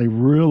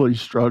really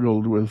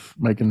struggled with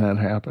making that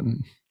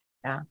happen.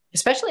 Yeah.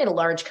 Especially in a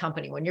large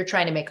company, when you're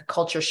trying to make a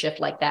culture shift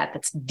like that,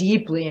 that's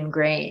deeply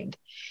ingrained.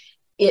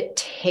 It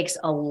takes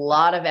a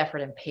lot of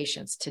effort and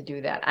patience to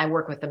do that. I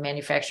work with a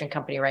manufacturing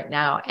company right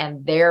now,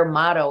 and their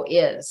motto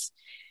is,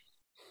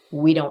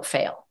 we don't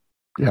fail.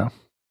 Yeah.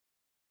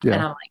 And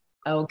I'm like,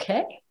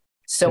 okay,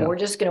 so we're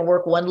just going to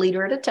work one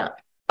leader at a time.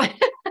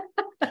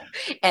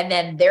 And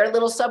then their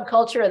little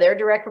subculture, their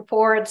direct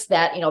reports,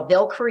 that,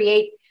 they'll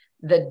create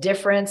the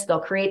difference.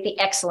 They'll create the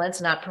excellence,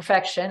 not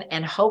perfection.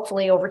 And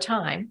hopefully over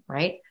time,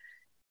 right,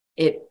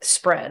 it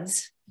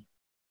spreads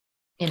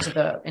into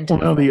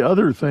the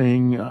other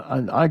thing,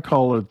 I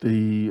call it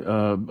the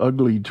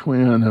ugly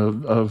twin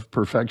of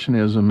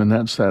perfectionism, and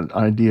that's that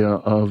idea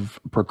of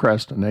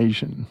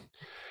procrastination.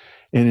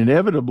 And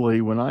inevitably,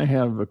 when I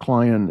have a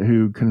client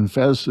who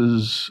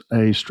confesses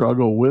a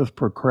struggle with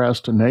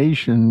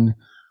procrastination,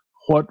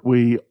 what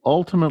we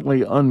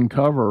ultimately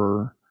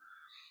uncover,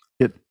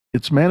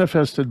 it's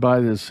manifested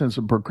by this sense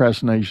of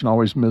procrastination,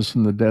 always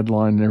missing the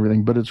deadline and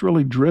everything, but it's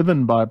really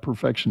driven by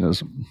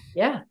perfectionism.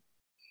 Yeah.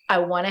 I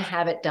want to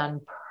have it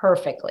done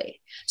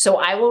perfectly. So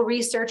I will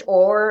research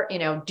or,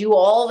 do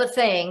all the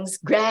things,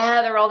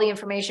 gather all the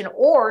information,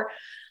 or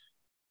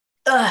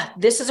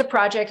this is a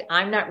project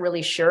I'm not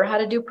really sure how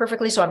to do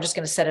perfectly, so I'm just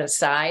going to set it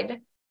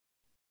aside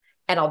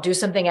and I'll do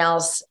something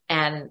else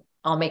and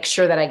I'll make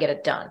sure that I get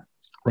it done.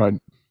 Right.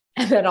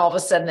 And then all of a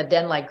sudden the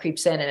deadline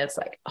creeps in and it's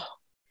like,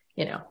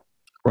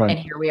 right. And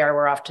here we are,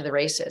 we're off to the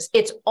races.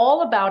 It's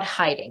all about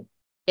hiding.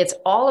 It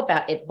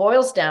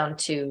boils down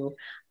to,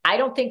 I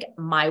don't think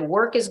my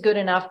work is good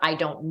enough. I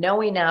don't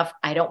know enough.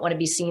 I don't want to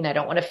be seen. I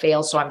don't want to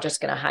fail. So I'm just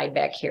going to hide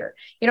back here.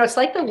 It's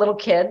like the little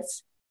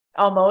kids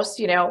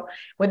almost,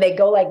 when they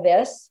go like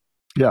this.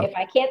 Yeah. If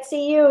I can't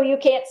see you, you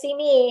can't see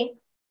me.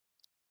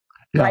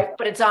 Yeah. Right.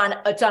 But it's on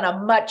a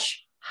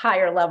much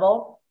higher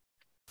level,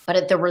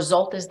 but the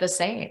result is the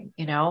same,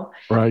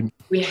 Right.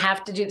 We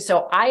have to do.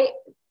 So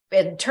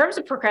in terms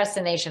of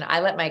procrastination, I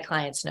let my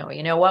clients know,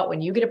 what,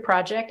 when you get a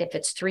project, if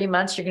it's 3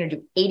 months, you're going to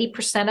do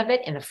 80% of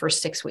it in the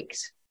first 6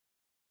 weeks.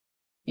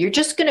 You're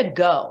just going to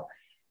go,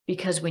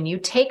 because when you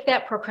take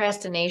that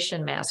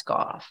procrastination mask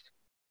off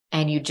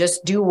and you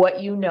just do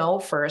what you know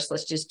first,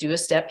 let's just do a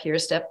step here, a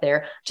step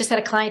there. Just had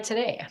a client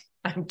today.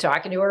 I'm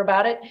talking to her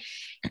about it.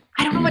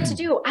 I don't know what to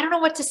do. I don't know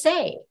what to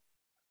say.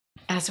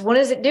 I said, what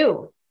does it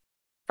do?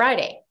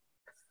 Friday.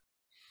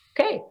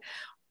 Okay.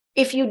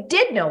 If you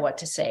did know what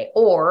to say,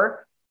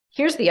 or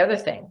here's the other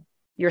thing,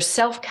 your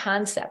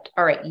self-concept.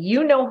 All right.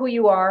 You know who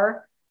you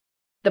are.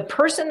 The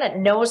person that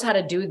knows how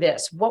to do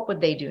this, what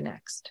would they do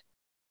next?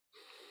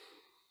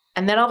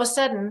 And then all of a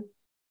sudden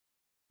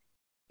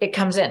it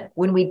comes in.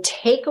 When we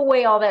take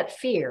away all that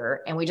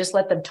fear and we just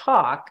let them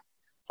talk,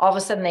 all of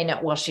a sudden they know,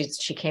 well,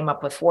 she came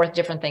up with 4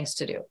 different things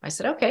to do. I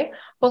said, okay,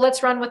 well,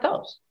 let's run with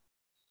those.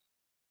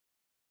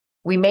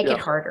 We make it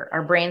harder.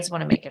 Our brains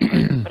want to make it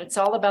harder, but it's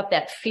all about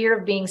that fear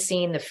of being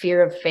seen, the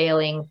fear of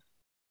failing.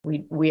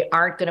 We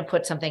aren't going to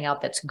put something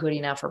out that's good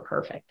enough or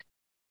perfect.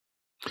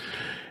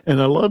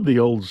 And I love the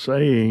old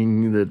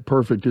saying that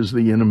perfect is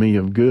the enemy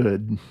of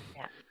good.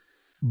 Yeah.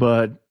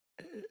 But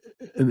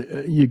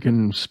you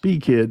can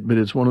speak it, but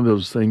it's one of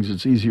those things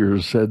that's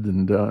easier said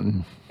than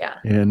done. Yeah.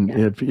 And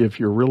if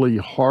you're really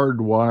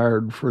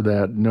hardwired for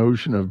that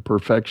notion of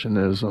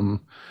perfectionism,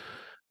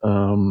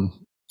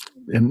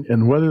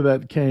 and whether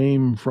that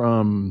came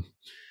from,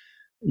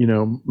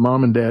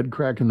 mom and dad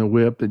cracking the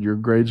whip that your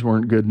grades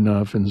weren't good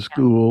enough in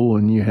school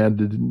and you had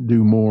to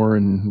do more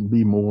and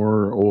be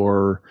more,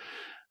 or,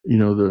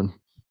 the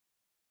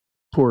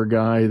poor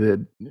guy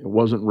that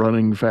wasn't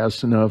running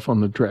fast enough on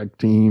the track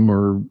team,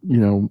 or,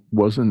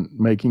 wasn't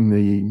making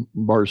the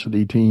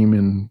varsity team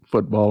in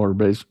football or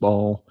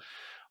baseball,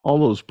 all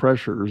those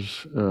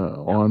pressures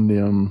on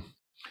them,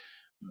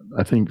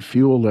 I think,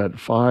 fuel that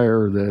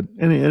fire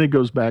and it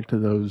goes back to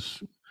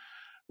those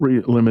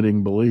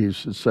limiting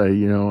beliefs that say,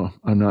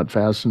 I'm not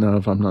fast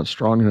enough, I'm not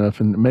strong enough.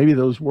 And maybe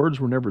those words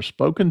were never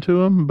spoken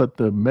to them, but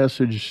the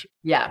message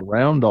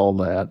around all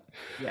that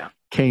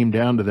came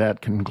down to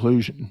that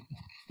conclusion.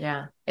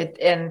 Yeah.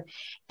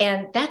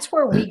 And that's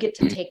where we get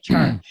to take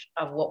charge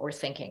of what we're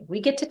thinking.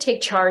 We get to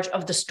take charge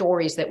of the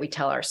stories that we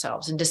tell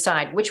ourselves and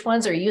decide which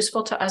ones are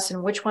useful to us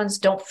and which ones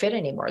don't fit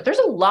anymore. There's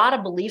a lot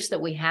of beliefs that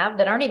we have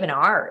that aren't even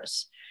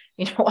ours.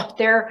 If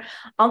their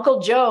Uncle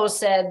Joe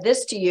said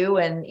this to you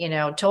and,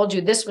 told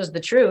you this was the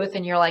truth,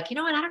 and you're like, I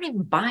don't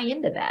even buy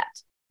into that,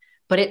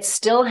 but it's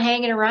still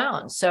hanging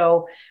around.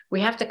 So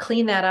we have to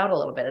clean that out a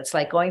little bit. It's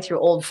like going through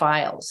old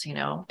files,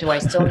 do I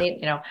still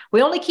need,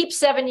 we only keep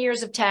 7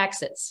 years of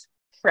taxes,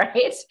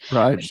 right?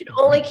 Right. We should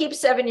only keep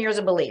 7 years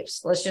of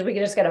beliefs. We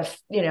just got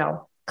to,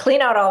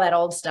 clean out all that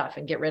old stuff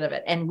and get rid of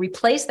it and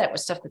replace that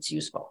with stuff that's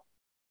useful.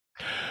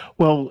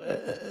 Well,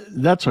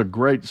 that's a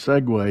great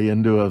segue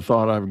into a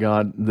thought I've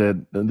got,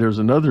 that there's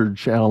another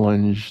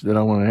challenge that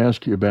I want to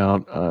ask you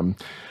about.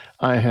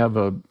 I have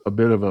a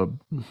bit of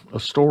a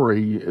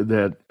story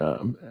that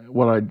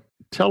what I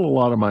tell a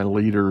lot of my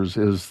leaders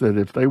is that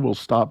if they will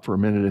stop for a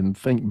minute and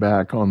think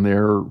back on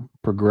their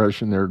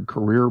progression, their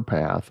career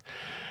path,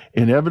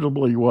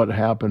 inevitably what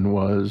happened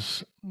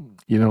was,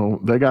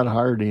 they got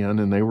hired in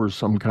and they were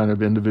some kind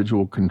of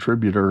individual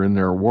contributor in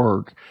their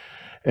work.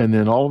 And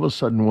then all of a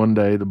sudden one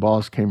day the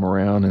boss came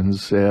around and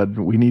said,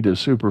 we need a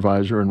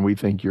supervisor and we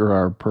think you're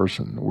our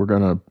person. We're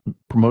going to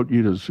promote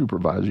you to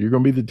supervisor. You're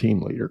going to be the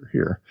team leader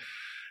here.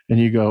 And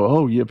you go,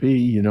 oh,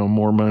 yippee,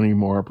 more money,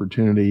 more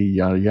opportunity,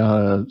 yada,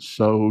 yada.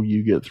 So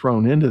you get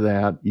thrown into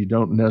that. You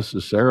don't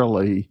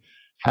necessarily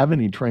have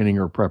any training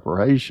or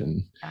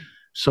preparation.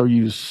 So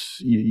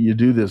you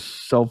do this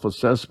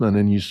self-assessment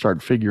and you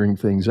start figuring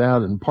things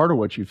out. And part of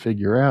what you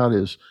figure out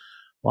is,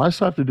 well, I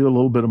still have to do a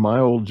little bit of my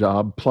old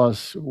job,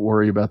 plus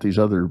worry about these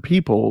other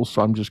people.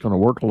 So I'm just going to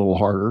work a little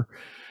harder.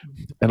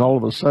 And all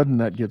of a sudden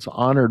that gets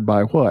honored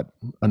by what?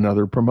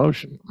 Another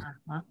promotion.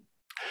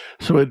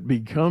 So it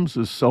becomes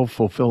a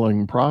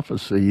self-fulfilling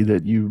prophecy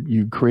that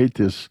you create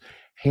this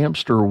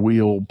hamster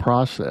wheel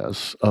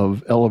process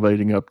of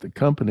elevating up the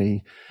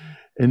company.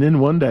 And then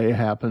one day it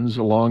happens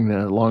along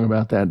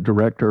about that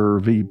director or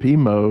VP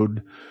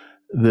mode,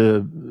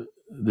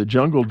 the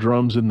jungle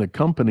drums in the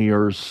company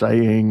are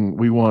saying,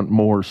 we want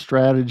more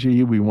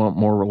strategy, we want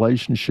more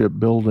relationship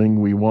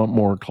building, we want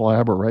more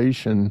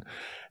collaboration.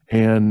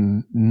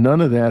 And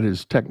none of that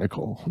is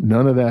technical.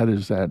 None of that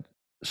is that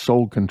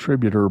sole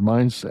contributor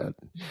mindset.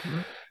 Mm-hmm.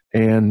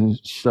 And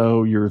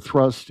so you're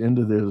thrust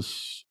into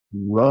this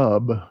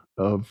rub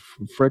of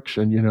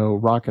friction,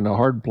 rocking a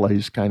hard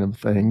place kind of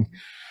thing.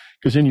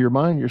 Because in your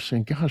mind, you're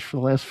saying, gosh, for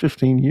the last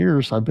 15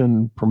 years, I've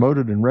been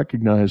promoted and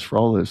recognized for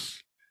all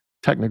this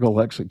technical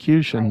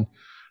execution. Right.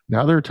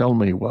 Now they're telling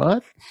me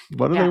what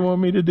do they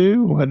want me to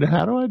do?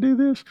 How do I do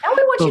this? Now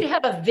we want you to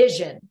have a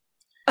vision.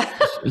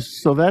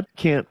 So that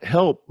can't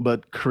help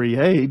but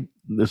create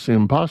this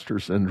imposter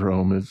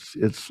syndrome.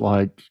 It's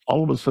like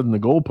all of a sudden the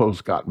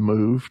goalpost got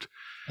moved.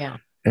 Yeah.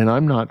 And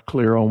I'm not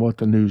clear on what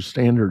the new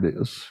standard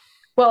is.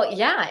 Well,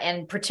 yeah.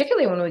 And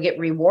particularly when we get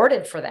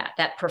rewarded for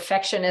that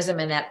perfectionism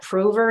and that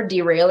prover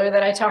derailer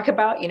that I talk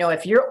about,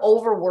 if you're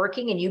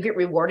overworking and you get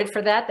rewarded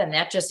for that, then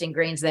that just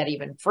ingrains that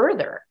even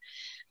further.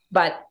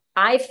 But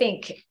I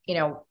think,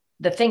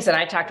 the things that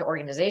I talk to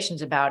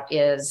organizations about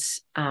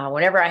is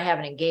whenever I have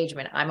an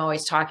engagement, I'm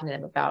always talking to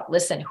them about,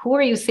 listen, who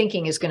are you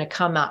thinking is going to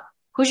come up?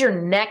 Who's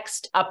your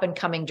next up and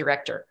coming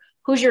director?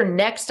 Who's your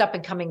next up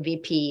and coming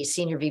VP,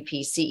 senior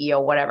VP,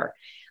 CEO, whatever?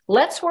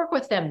 Let's work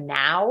with them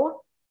now,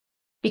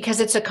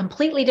 because it's a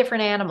completely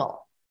different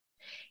animal.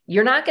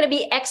 You're not going to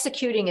be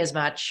executing as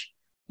much.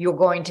 You're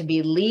going to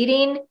be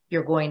leading.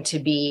 You're going to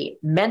be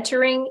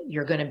mentoring.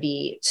 You're going to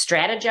be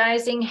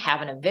strategizing,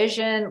 having a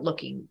vision,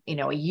 looking,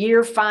 a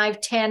year, 5,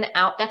 10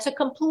 out. That's a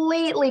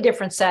completely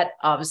different set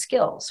of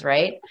skills,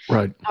 right?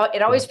 Right.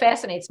 It always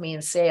fascinates me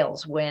in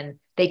sales when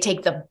they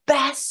take the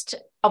best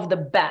of the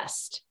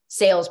best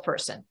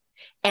salesperson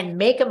and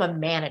make them a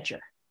manager.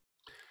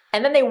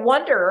 And then they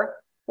wonder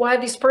why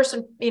this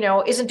person,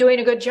 isn't doing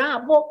a good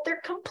job. Well,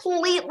 they're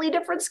completely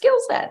different skill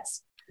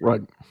sets.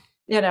 Right.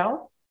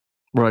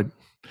 Right.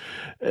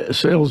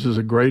 Sales is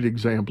a great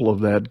example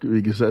of that,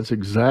 because that's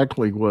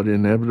exactly what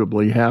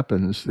inevitably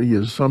happens. The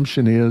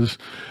assumption is,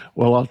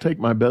 well, I'll take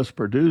my best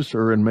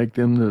producer and make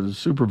them the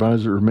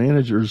supervisor or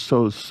manager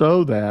so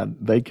that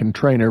they can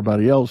train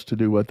everybody else to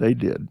do what they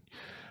did.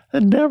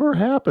 It never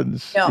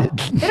happens. No,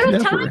 they don't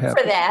have time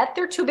for that.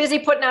 They're too busy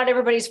putting out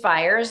everybody's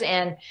fires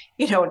and,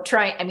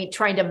 trying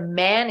to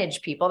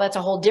manage people. That's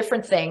a whole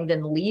different thing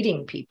than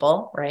leading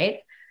people, right?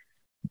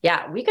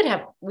 Yeah, we could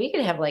have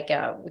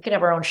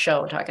our own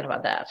show talking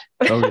about that.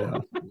 Oh yeah,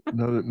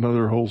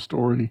 another whole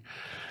story.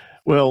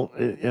 Well,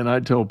 and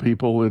I tell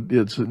people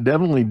it's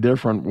definitely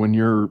different when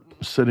you're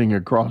sitting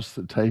across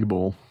the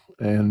table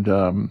and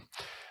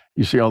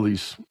you see all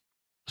these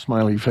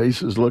smiley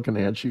faces looking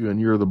at you, and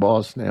you're the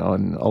boss now,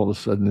 and all of a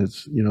sudden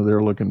it's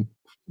they're looking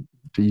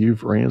to you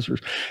for answers.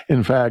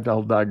 In fact,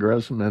 I'll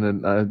digress a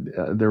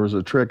minute. There was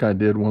a trick I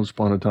did once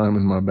upon a time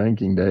in my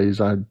banking days.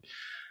 I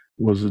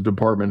was a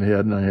department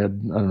head, and I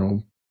had, I don't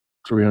know,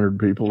 300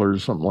 people or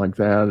something like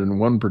that. And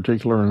one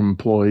particular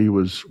employee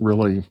was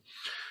really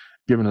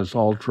giving us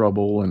all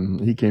trouble. And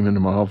he came into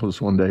my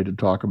office one day to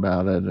talk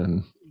about it.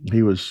 And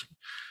he was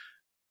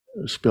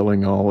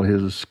spilling all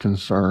his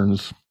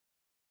concerns.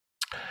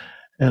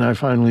 And I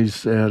finally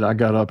said, I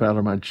got up out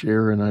of my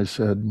chair and I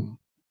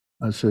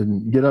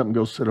said, get up and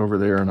go sit over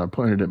there. And I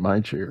pointed at my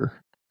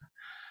chair.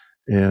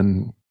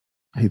 And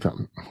he thought,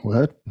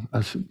 what?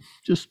 I said,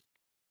 just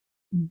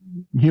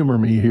humor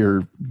me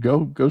here.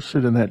 Go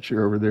sit in that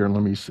chair over there and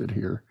let me sit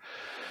here.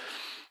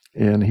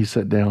 And he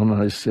sat down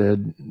and I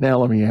said, now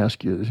let me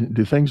ask you,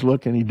 do things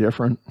look any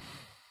different?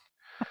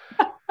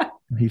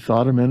 He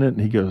thought a minute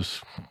and he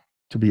goes,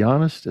 to be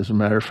honest, as a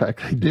matter of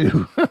fact, they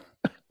do.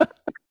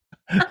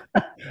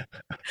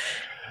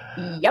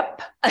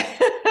 Yep.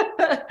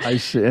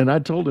 I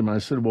told him, I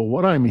said, well,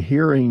 what I'm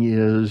hearing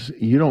is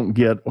you don't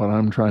get what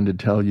I'm trying to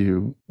tell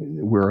you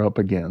we're up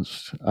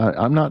against.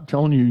 I'm not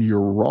telling you you're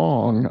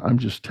wrong. I'm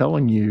just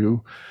telling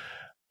you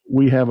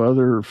we have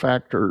other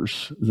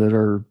factors that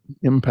are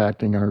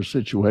impacting our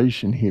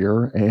situation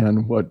here.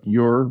 And what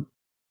you're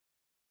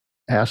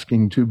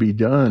asking to be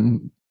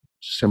done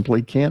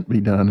simply can't be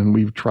done. And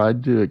we've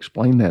tried to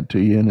explain that to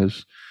you in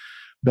as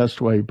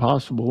best way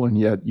possible. And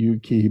yet you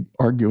keep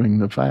arguing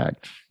the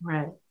fact.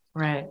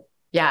 Right.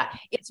 Yeah.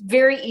 It's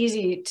very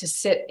easy to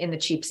sit in the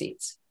cheap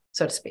seats,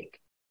 so to speak.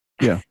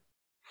 Yeah.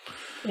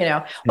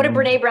 What did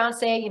Brene Brown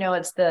say?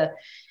 It's the,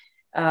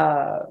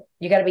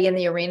 you got to be in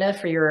the arena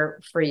for your,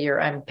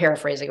 I'm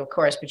paraphrasing, of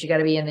course, but you got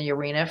to be in the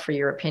arena for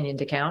your opinion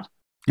to count.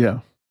 Yeah.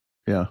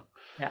 You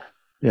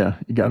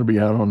got to be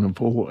out on the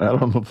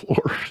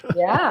floor.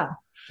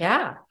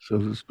 Yeah. So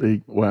to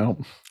speak. Wow.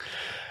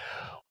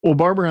 Well,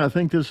 Barbara, I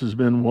think this has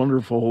been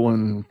wonderful,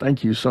 and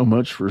thank you so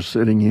much for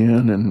sitting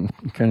in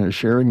and kind of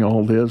sharing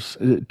all this.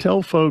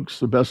 Tell folks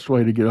the best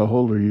way to get a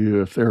hold of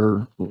you if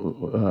they're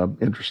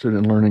interested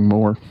in learning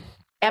more.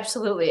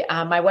 Absolutely.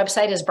 My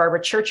website is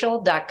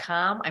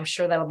barbarachurchill.com. I'm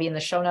sure that'll be in the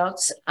show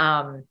notes.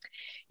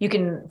 You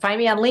can find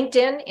me on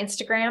LinkedIn,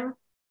 Instagram,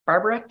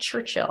 Barbara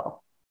Churchill.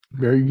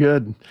 Very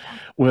good.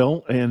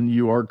 Well, and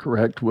you are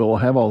correct. We'll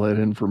have all that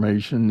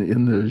information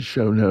in the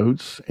show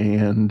notes.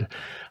 And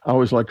I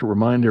always like to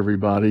remind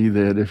everybody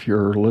that if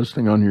you're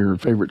listening on your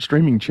favorite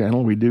streaming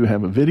channel, we do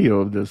have a video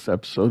of this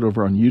episode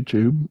over on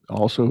YouTube,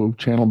 also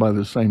channel by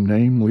the same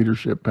name,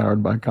 Leadership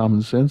Powered by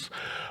Common Sense.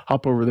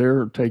 Hop over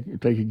there, take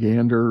a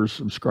gander,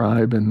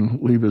 subscribe,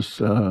 and leave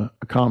us a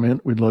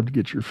comment. We'd love to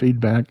get your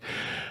feedback.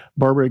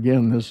 Barbara,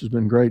 again, this has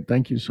been great.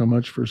 Thank you so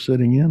much for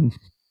sitting in.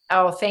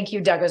 Oh, thank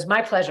you, Doug. It was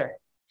my pleasure.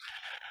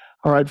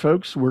 All right,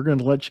 folks, we're going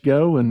to let you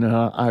go. And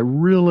I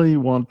really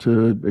want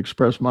to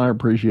express my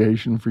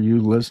appreciation for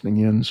you listening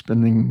in,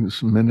 spending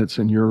some minutes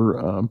in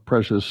your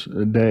precious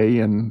day.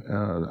 And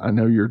I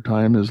know your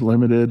time is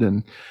limited,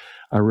 and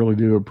I really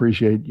do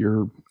appreciate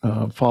your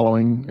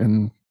following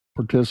and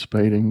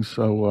participating.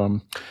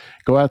 So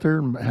go out there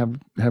and have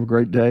a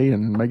great day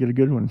and make it a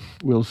good one.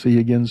 We'll see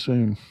you again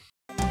soon.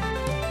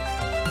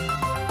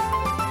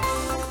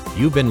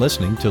 You've been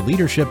listening to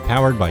Leadership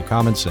Powered by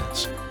Common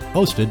Sense,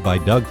 hosted by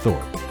Doug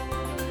Thorpe.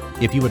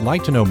 If you would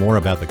like to know more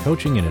about the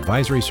coaching and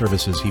advisory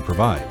services he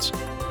provides,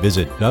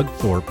 visit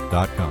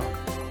dougthorpe.com.